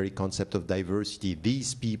is the very concept of diversity.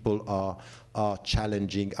 These people are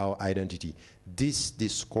challenging our identity. This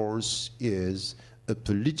discourse is a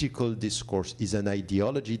political discourse, is an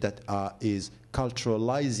ideology that is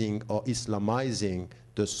culturalizing or Islamizing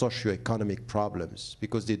the socio-economic problems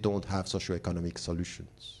because they don't have socio-economic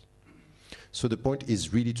solutions. So the point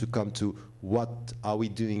is really to come to what are we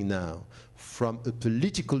doing now? From a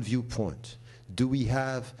political viewpoint, do we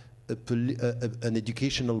have an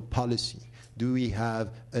educational policy? Do we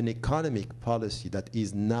have an economic policy that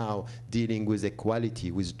is now dealing with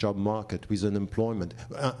equality, with job market, with unemployment,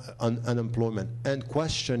 and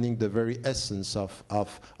questioning the very essence of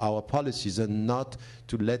our policies, and not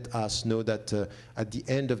to let us know that at the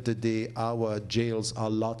end of the day our jails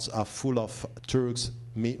are full of Turks,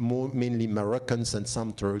 mainly Moroccans and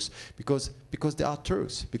some Turks, because they are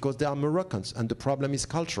Turks, because they are Moroccans, and the problem is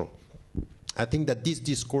cultural. I think that this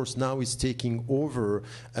discourse now is taking over,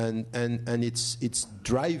 and it's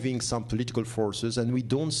driving some political forces, and we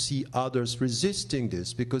don't see others resisting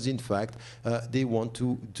this because, in fact, they want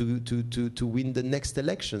to win the next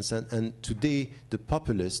elections, and today the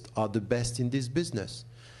populists are the best in this business.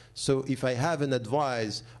 So if I have an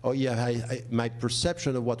advice, or my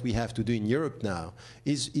perception of what we have to do in Europe now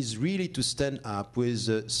is really to stand up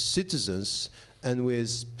with citizens and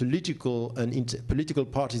with political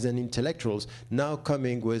parties and intellectuals now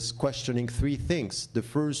coming with questioning three things. The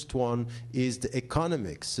first one is the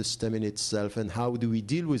economic system in itself and how do we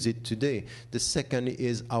deal with it today. The second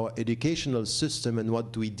is our educational system and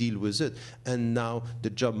what do we deal with it. And now the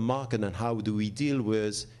job market and how do we deal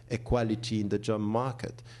with equality in the job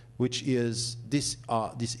market, which is, this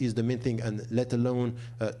is the main thing, and let alone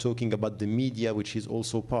talking about the media, which is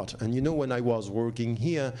also part. And you know, when I was working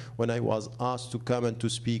here, when I was asked to come and to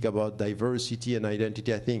speak about diversity and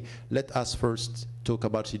identity, I think, let us first talk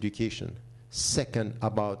about education. Second,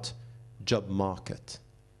 about job market.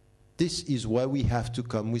 This is where we have to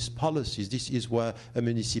come with policies. This is where a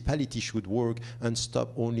municipality should work and stop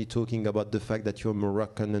only talking about the fact that you're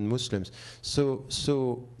Moroccan and Muslims. So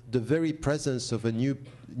the very presence of a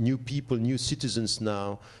new people, new citizens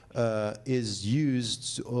now, is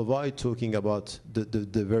used to avoid talking about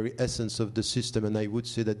the very essence of the system. And I would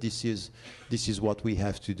say that this is what we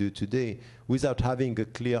have to do today. Without having a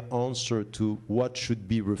clear answer to what should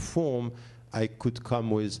be reformed, I could come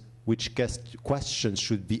with which questions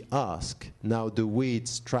should be asked. Now, the way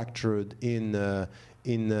it's structured in the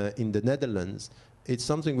Netherlands, it's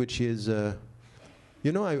something which is.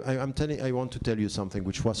 You know, I want to tell you something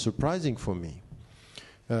which was surprising for me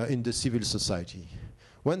in the civil society.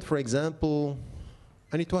 When, for example,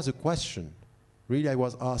 and it was a question, really I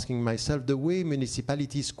was asking myself, the way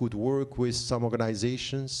municipalities could work with some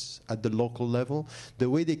organizations at the local level, the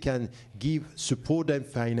way they can support them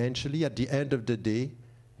financially, at the end of the day,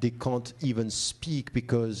 they can't even speak,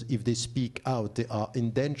 because if they speak out, they are in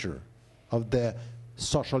danger of their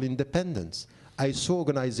social independence. I saw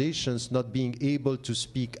organizations not being able to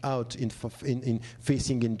speak out in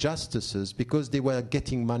facing injustices because they were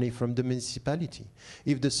getting money from the municipality.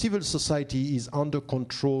 If the civil society is under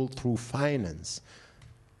control through finance,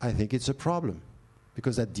 I think it's a problem,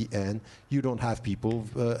 because at the end, you don't have people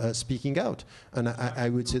speaking out. And I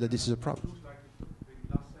would say that this is a problem.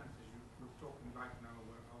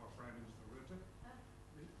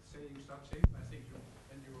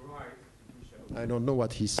 I don't know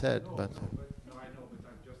what he said, but... No, I know, but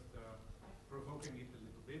I'm just provoking it a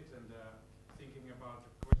little bit and thinking about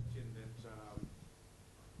the question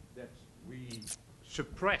that we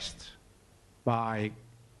suppressed by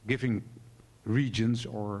giving regions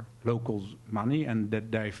or locals money, and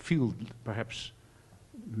that they feel perhaps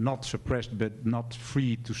not suppressed but not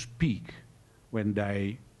free to speak when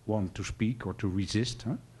they want to speak or to resist.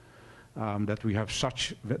 Huh? That we have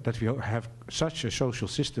such a social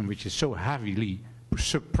system which is so heavily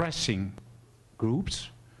suppressing groups.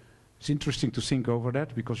 It's interesting to think over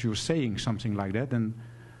that, because you're saying something like that, and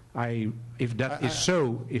if that is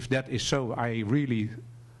so, I really,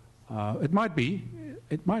 it might be,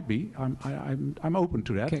 It might be. I'm open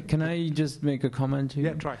to that. Can I just make a comment here?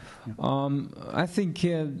 Yeah, try. Yeah. I think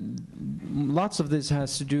lots of this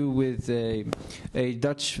has to do with a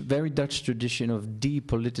very Dutch tradition of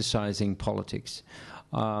depoliticizing politics.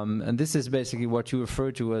 And this is basically what you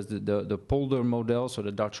refer to as the polder model, so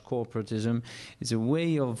the Dutch corporatism. It's a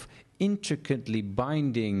way of intricately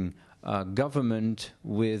binding government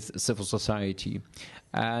with civil society.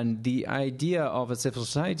 And the idea of a civil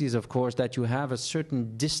society is, of course, that you have a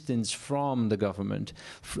certain distance from the government,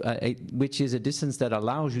 which is a distance that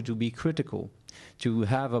allows you to be critical, to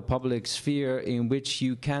have a public sphere in which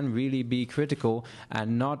you can really be critical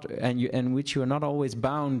and which you are not always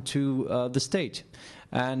bound to the state.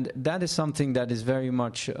 And that is something that is very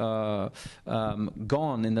much gone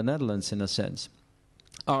in the Netherlands, in a sense.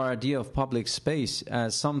 Our idea of public space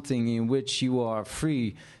as something in which you are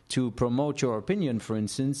free to promote your opinion, for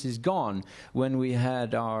instance, is gone. When we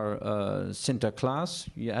had our Sinterklaas,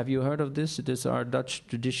 have you heard of this? It is our Dutch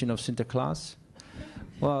tradition of Sinterklaas.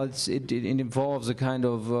 Well, it involves a kind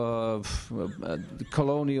of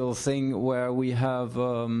colonial thing where we have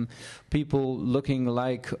people looking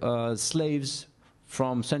like slaves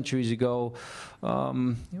from centuries ago.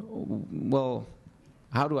 Well,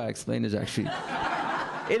 how do I explain this actually?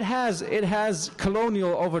 It has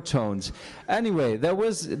colonial overtones. Anyway, there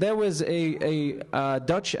was a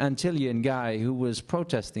Dutch Antillean guy who was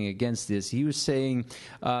protesting against this. He was saying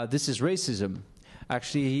this is racism.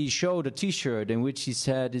 Actually, he showed a T-shirt in which he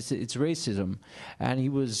said it's racism, and he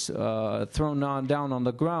was thrown down on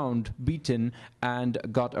the ground, beaten, and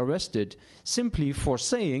got arrested simply for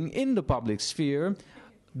saying in the public sphere,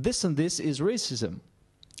 this and this is racism.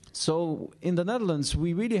 So in the Netherlands,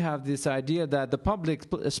 we really have this idea that the public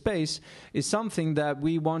space is something that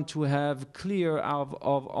we want to have clear of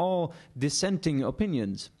all dissenting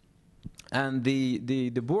opinions. And the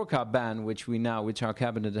burqa ban, which our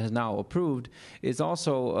cabinet has now approved, is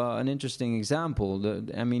also an interesting example.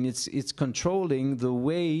 It's controlling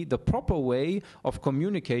the proper way of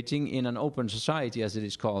communicating in an open society, as it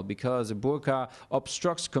is called, because a burqa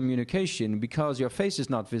obstructs communication because your face is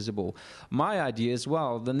not visible. My idea is,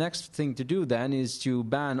 well, the next thing to do then is to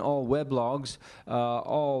ban all weblogs,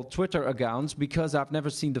 all Twitter accounts, because I've never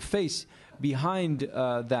seen the face behind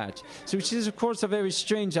that. So which is, of course, a very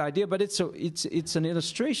strange idea, but it's an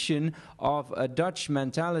illustration of a Dutch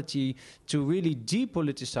mentality to really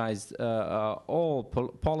depoliticize all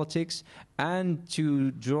politics and to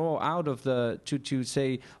draw out of to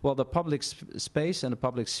say, well, the public space and the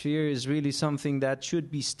public sphere is really something that should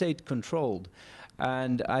be state-controlled.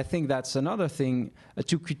 And I think that's another thing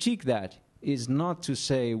to critique that. Is not to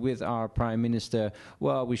say with our prime minister,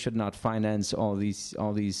 well, we should not finance all these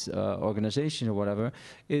organizations or whatever.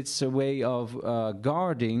 It's a way of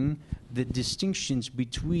guarding the distinctions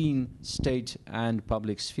between state and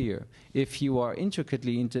public sphere. If you are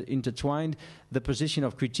intricately intertwined, the position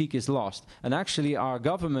of critique is lost. And actually, our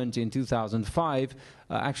government in 2005,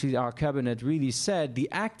 our cabinet really said the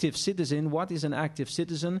active citizen. What is an active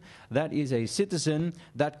citizen? That is a citizen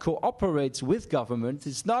that cooperates with government.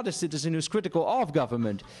 It's not a citizen who's critical of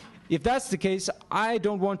government. If that's the case, I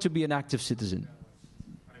don't want to be an active citizen.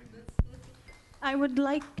 I would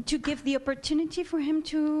like to give the opportunity for him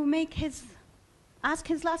to ask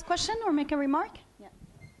his last question or make a remark. Yeah.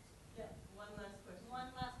 One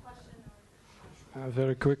last question. A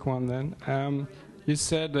very quick one then. You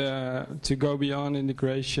said to go beyond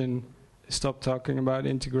integration, stop talking about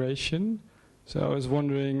integration. So I was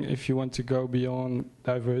wondering if you want to go beyond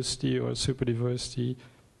diversity or superdiversity.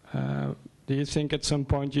 Do you think at some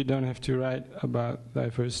point you don't have to write about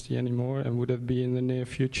diversity anymore, and would that be in the near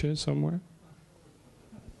future somewhere?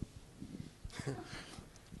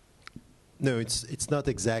 No, it's not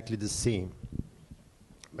exactly the same.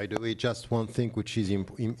 By the way, just one thing which is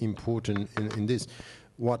important in this.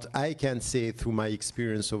 What I can say through my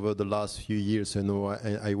experience over the last few years,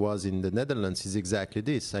 I was in the Netherlands, is exactly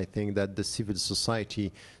this. I think that the civil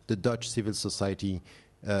society, the Dutch civil society,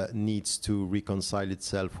 needs to reconcile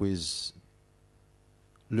itself with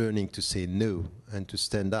learning to say no and to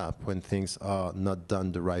stand up when things are not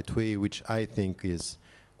done the right way, which I think is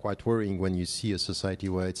quite worrying when you see a society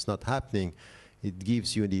where it's not happening. It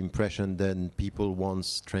gives you the impression that people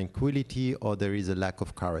want tranquility or there is a lack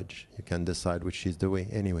of courage. You can decide which is the way.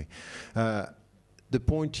 Anyway, the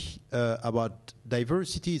point about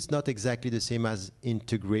diversity is not exactly the same as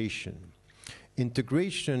integration.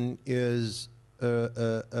 Integration is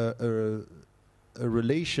a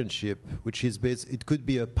relationship which is based, it could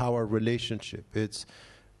be a power relationship. It's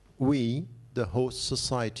we, the host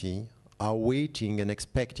society, are waiting and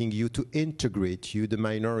expecting you to integrate, you the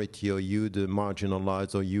minority or you the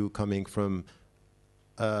marginalized or you coming from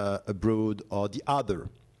abroad or the other.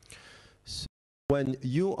 So when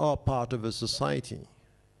you are part of a society,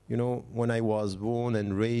 you know, when I was born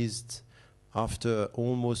and raised, after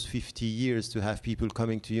almost 50 years, to have people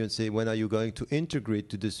coming to you and say, when are you going to integrate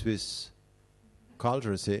to the Swiss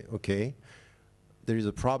culture? Say, okay, there is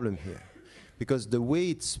a problem here. Because the way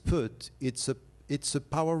it's put, it's a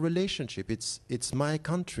power relationship. It's my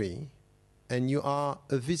country, and you are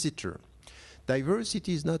a visitor.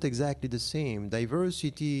 Diversity is not exactly the same.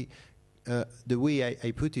 Diversity, the way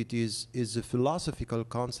I put it, is a philosophical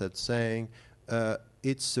concept saying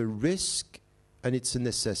it's a risk and it's a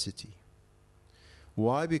necessity.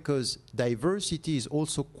 Why? Because diversity is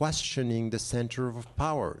also questioning the center of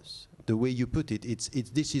powers. The way you put it,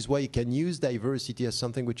 this is why you can use diversity as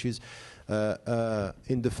something which is,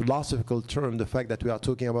 in the philosophical term, the fact that we are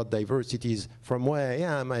talking about diversity is, from where I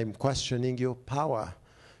am, I'm questioning your power.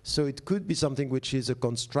 So it could be something which is a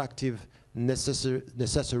constructive,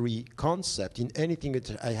 necessary concept in anything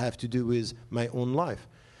that I have to do with my own life.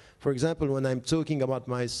 For example, when I'm talking about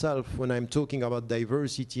myself, when I'm talking about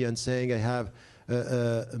diversity and saying I have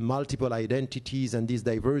multiple identities and this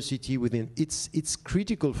diversity within, it's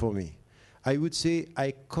critical for me. I would say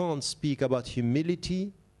I can't speak about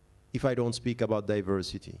humility if I don't speak about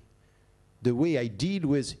diversity. The way I deal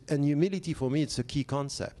with, and humility for me, it's a key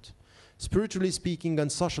concept. Spiritually speaking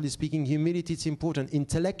and socially speaking, humility is important.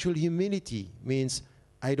 Intellectual humility means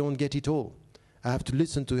I don't get it all. I have to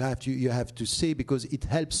listen to you have to say, because it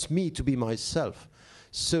helps me to be myself.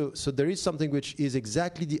 So there is something which is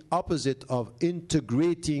exactly the opposite of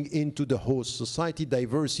integrating into the host society.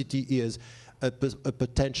 Diversity is a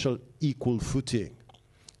potential equal footing,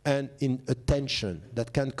 and in a tension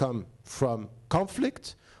that can come from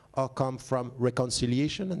conflict or come from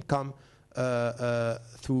reconciliation and come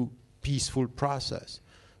through peaceful process.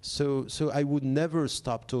 So I would never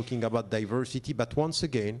stop talking about diversity, but once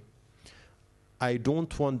again, I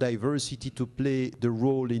don't want diversity to play the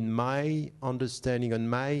role in my understanding and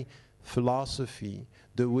my philosophy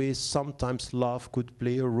the way sometimes love could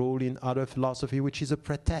play a role in other philosophy, which is a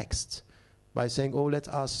pretext. By saying, oh, let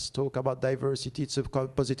us talk about diversity, it's a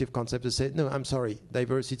positive concept to say, no, I'm sorry,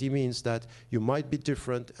 diversity means that you might be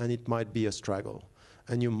different and it might be a struggle.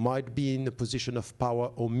 And you might be in a position of power,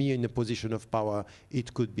 or me in a position of power,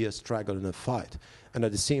 it could be a struggle and a fight. And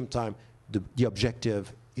at the same time, the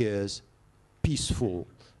objective is peaceful.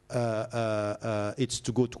 It's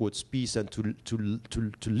to go towards peace and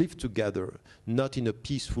to live together, not in a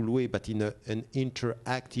peaceful way, but in an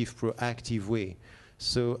interactive, proactive way.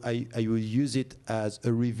 So I will use it as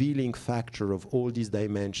a revealing factor of all these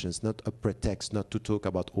dimensions, not a pretext not to talk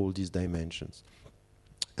about all these dimensions.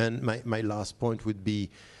 And my last point would be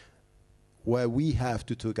where we have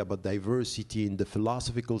to talk about diversity in the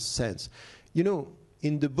philosophical sense. You know,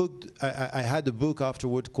 in the book, I had a book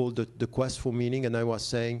afterward called The Quest for Meaning, and I was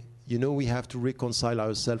saying, you know, we have to reconcile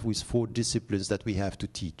ourselves with 4 disciplines that we have to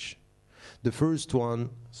teach. The first one,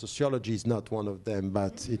 sociology is not one of them,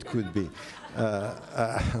 but it could be.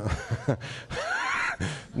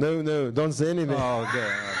 No, don't say anything. Oh, okay.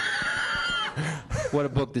 What a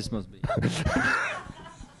book this must be.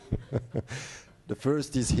 The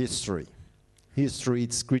first is history. History,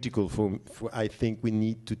 it's critical for I think we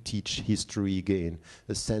need to teach history again,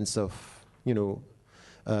 the sense of, you know,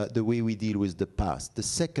 the way we deal with the past. The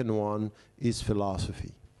second one is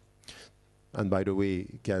philosophy. And by the way,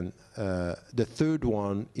 the third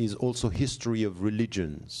one is also history of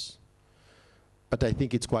religions. But I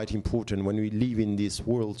think it's quite important when we live in this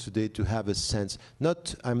world today to have a sense.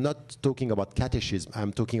 I'm not talking about catechism,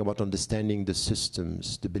 I'm talking about understanding the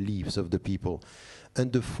systems, the beliefs of the people.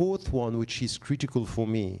 And the fourth one, which is critical for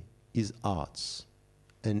me, is arts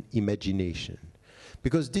and imagination.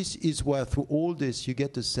 Because this is where, through all this, you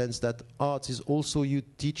get the sense that arts is also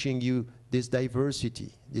teaching you this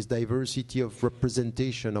diversity of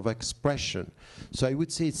representation, of expression. So I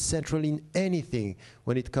would say it's central in anything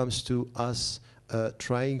when it comes to us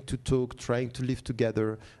trying to talk, trying to live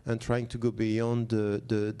together, and trying to go beyond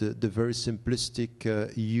the very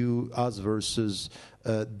simplistic you, us versus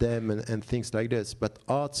them and things like this. But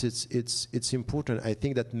arts, it's important. I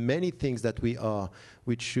think that many things that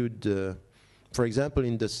which should, for example,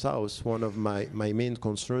 in the South, one of my main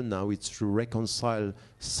concern now is to reconcile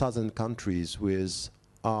southern countries with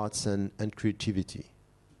arts and creativity,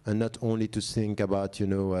 and not only to think about, you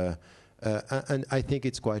know, and I think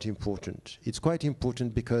it's quite important. It's quite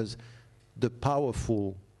important because the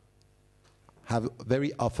powerful have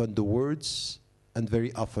very often the words and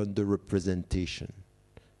very often the representation,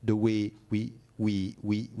 the way we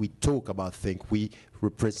we talk about things, we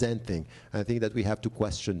represent things. I think that we have to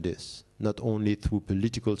question this, not only through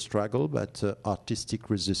political struggle, but artistic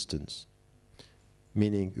resistance,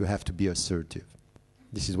 meaning you have to be assertive.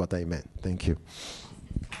 This is what I meant. Thank you.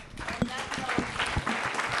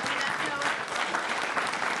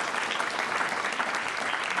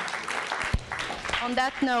 On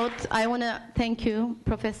that note, I want to thank you,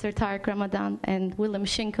 Professor Tariq Ramadan and Willem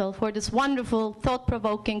Schinkel, for this wonderful,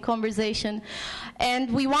 thought-provoking conversation. And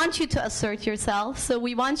we want you to assert yourself, so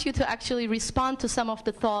we want you to actually respond to some of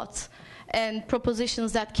the thoughts and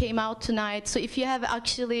propositions that came out tonight. So if you have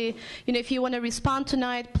actually, if you want to respond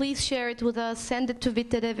tonight, please share it with us, send it to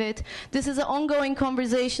Witte. This is an ongoing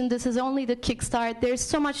conversation. This is only the kickstart. There's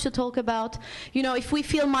so much to talk about. If we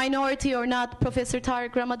feel minority or not, Professor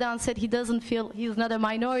Tariq Ramadan said he doesn't feel he's not a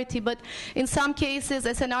minority, but in some cases,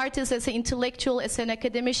 as an artist, as an intellectual, as an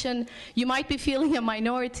academician, you might be feeling a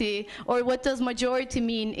minority, or what does majority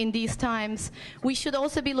mean in these times? We should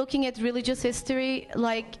also be looking at religious history,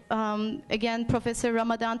 like, again, Professor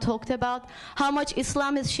Ramadan talked about how much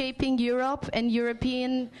Islam is shaping Europe and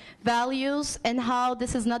European values, and how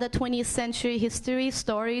this is not a 20th century history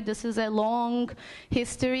story. This is a long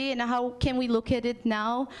history, and how can we look at it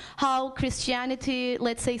now? How Christianity,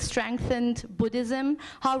 let's say, strengthened Buddhism,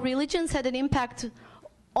 how religions had an impact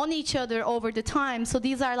on each other over the time. So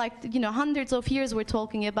these are like, hundreds of years we're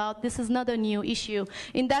talking about. This is not a new issue.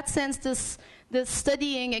 In that sense, the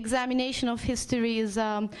studying, examination of history is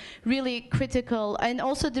really critical. And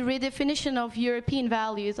also the redefinition of European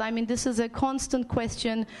values. I mean, this is a constant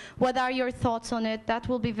question. What are your thoughts on it? That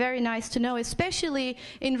will be very nice to know, especially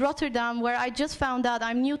in Rotterdam, where I just found out,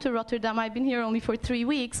 I'm new to Rotterdam, I've been here only for 3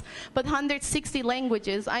 weeks, but 160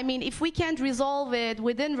 languages. I mean, if we can't resolve it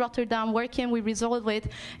within Rotterdam, where can we resolve it?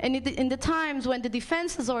 And in the times when the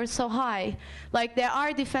defenses are so high, like there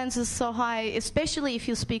are defenses so high, especially if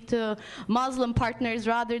you speak to Muslim partners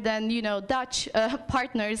rather than, Dutch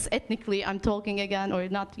partners, ethnically I'm talking again, or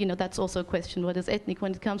not, that's also a question, what is ethnic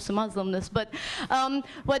when it comes to Muslimness. But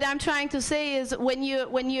what I'm trying to say is when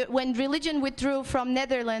religion withdrew from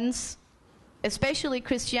Netherlands, especially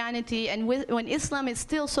Christianity, and when Islam is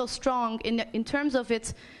still so strong in terms of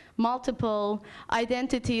its multiple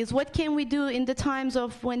identities, what can we do in the times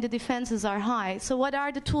of when the defenses are high? So what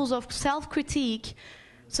are the tools of self-critique?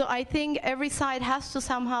 So I think every side has to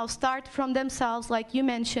somehow start from themselves, like you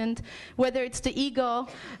mentioned, whether it's the ego,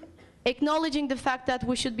 acknowledging the fact that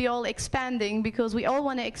we should be all expanding, because we all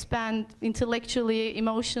want to expand intellectually,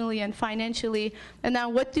 emotionally, and financially. And now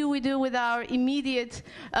what do we do with our immediate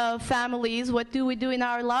families? What do we do in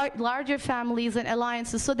our larger families and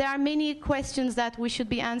alliances? So there are many questions that we should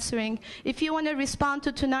be answering. If you want to respond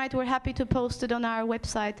to tonight, we're happy to post it on our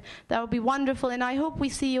website. That would be wonderful. And I hope we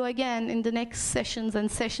see you again in the next sessions,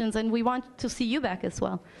 and we want to see you back as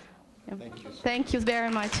well. Thank you very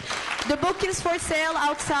much. The book is for sale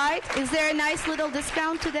outside. Is there a nice little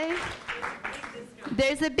discount today?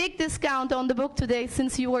 There's a big discount on the book today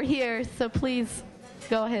since you were here, so please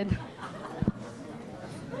go ahead.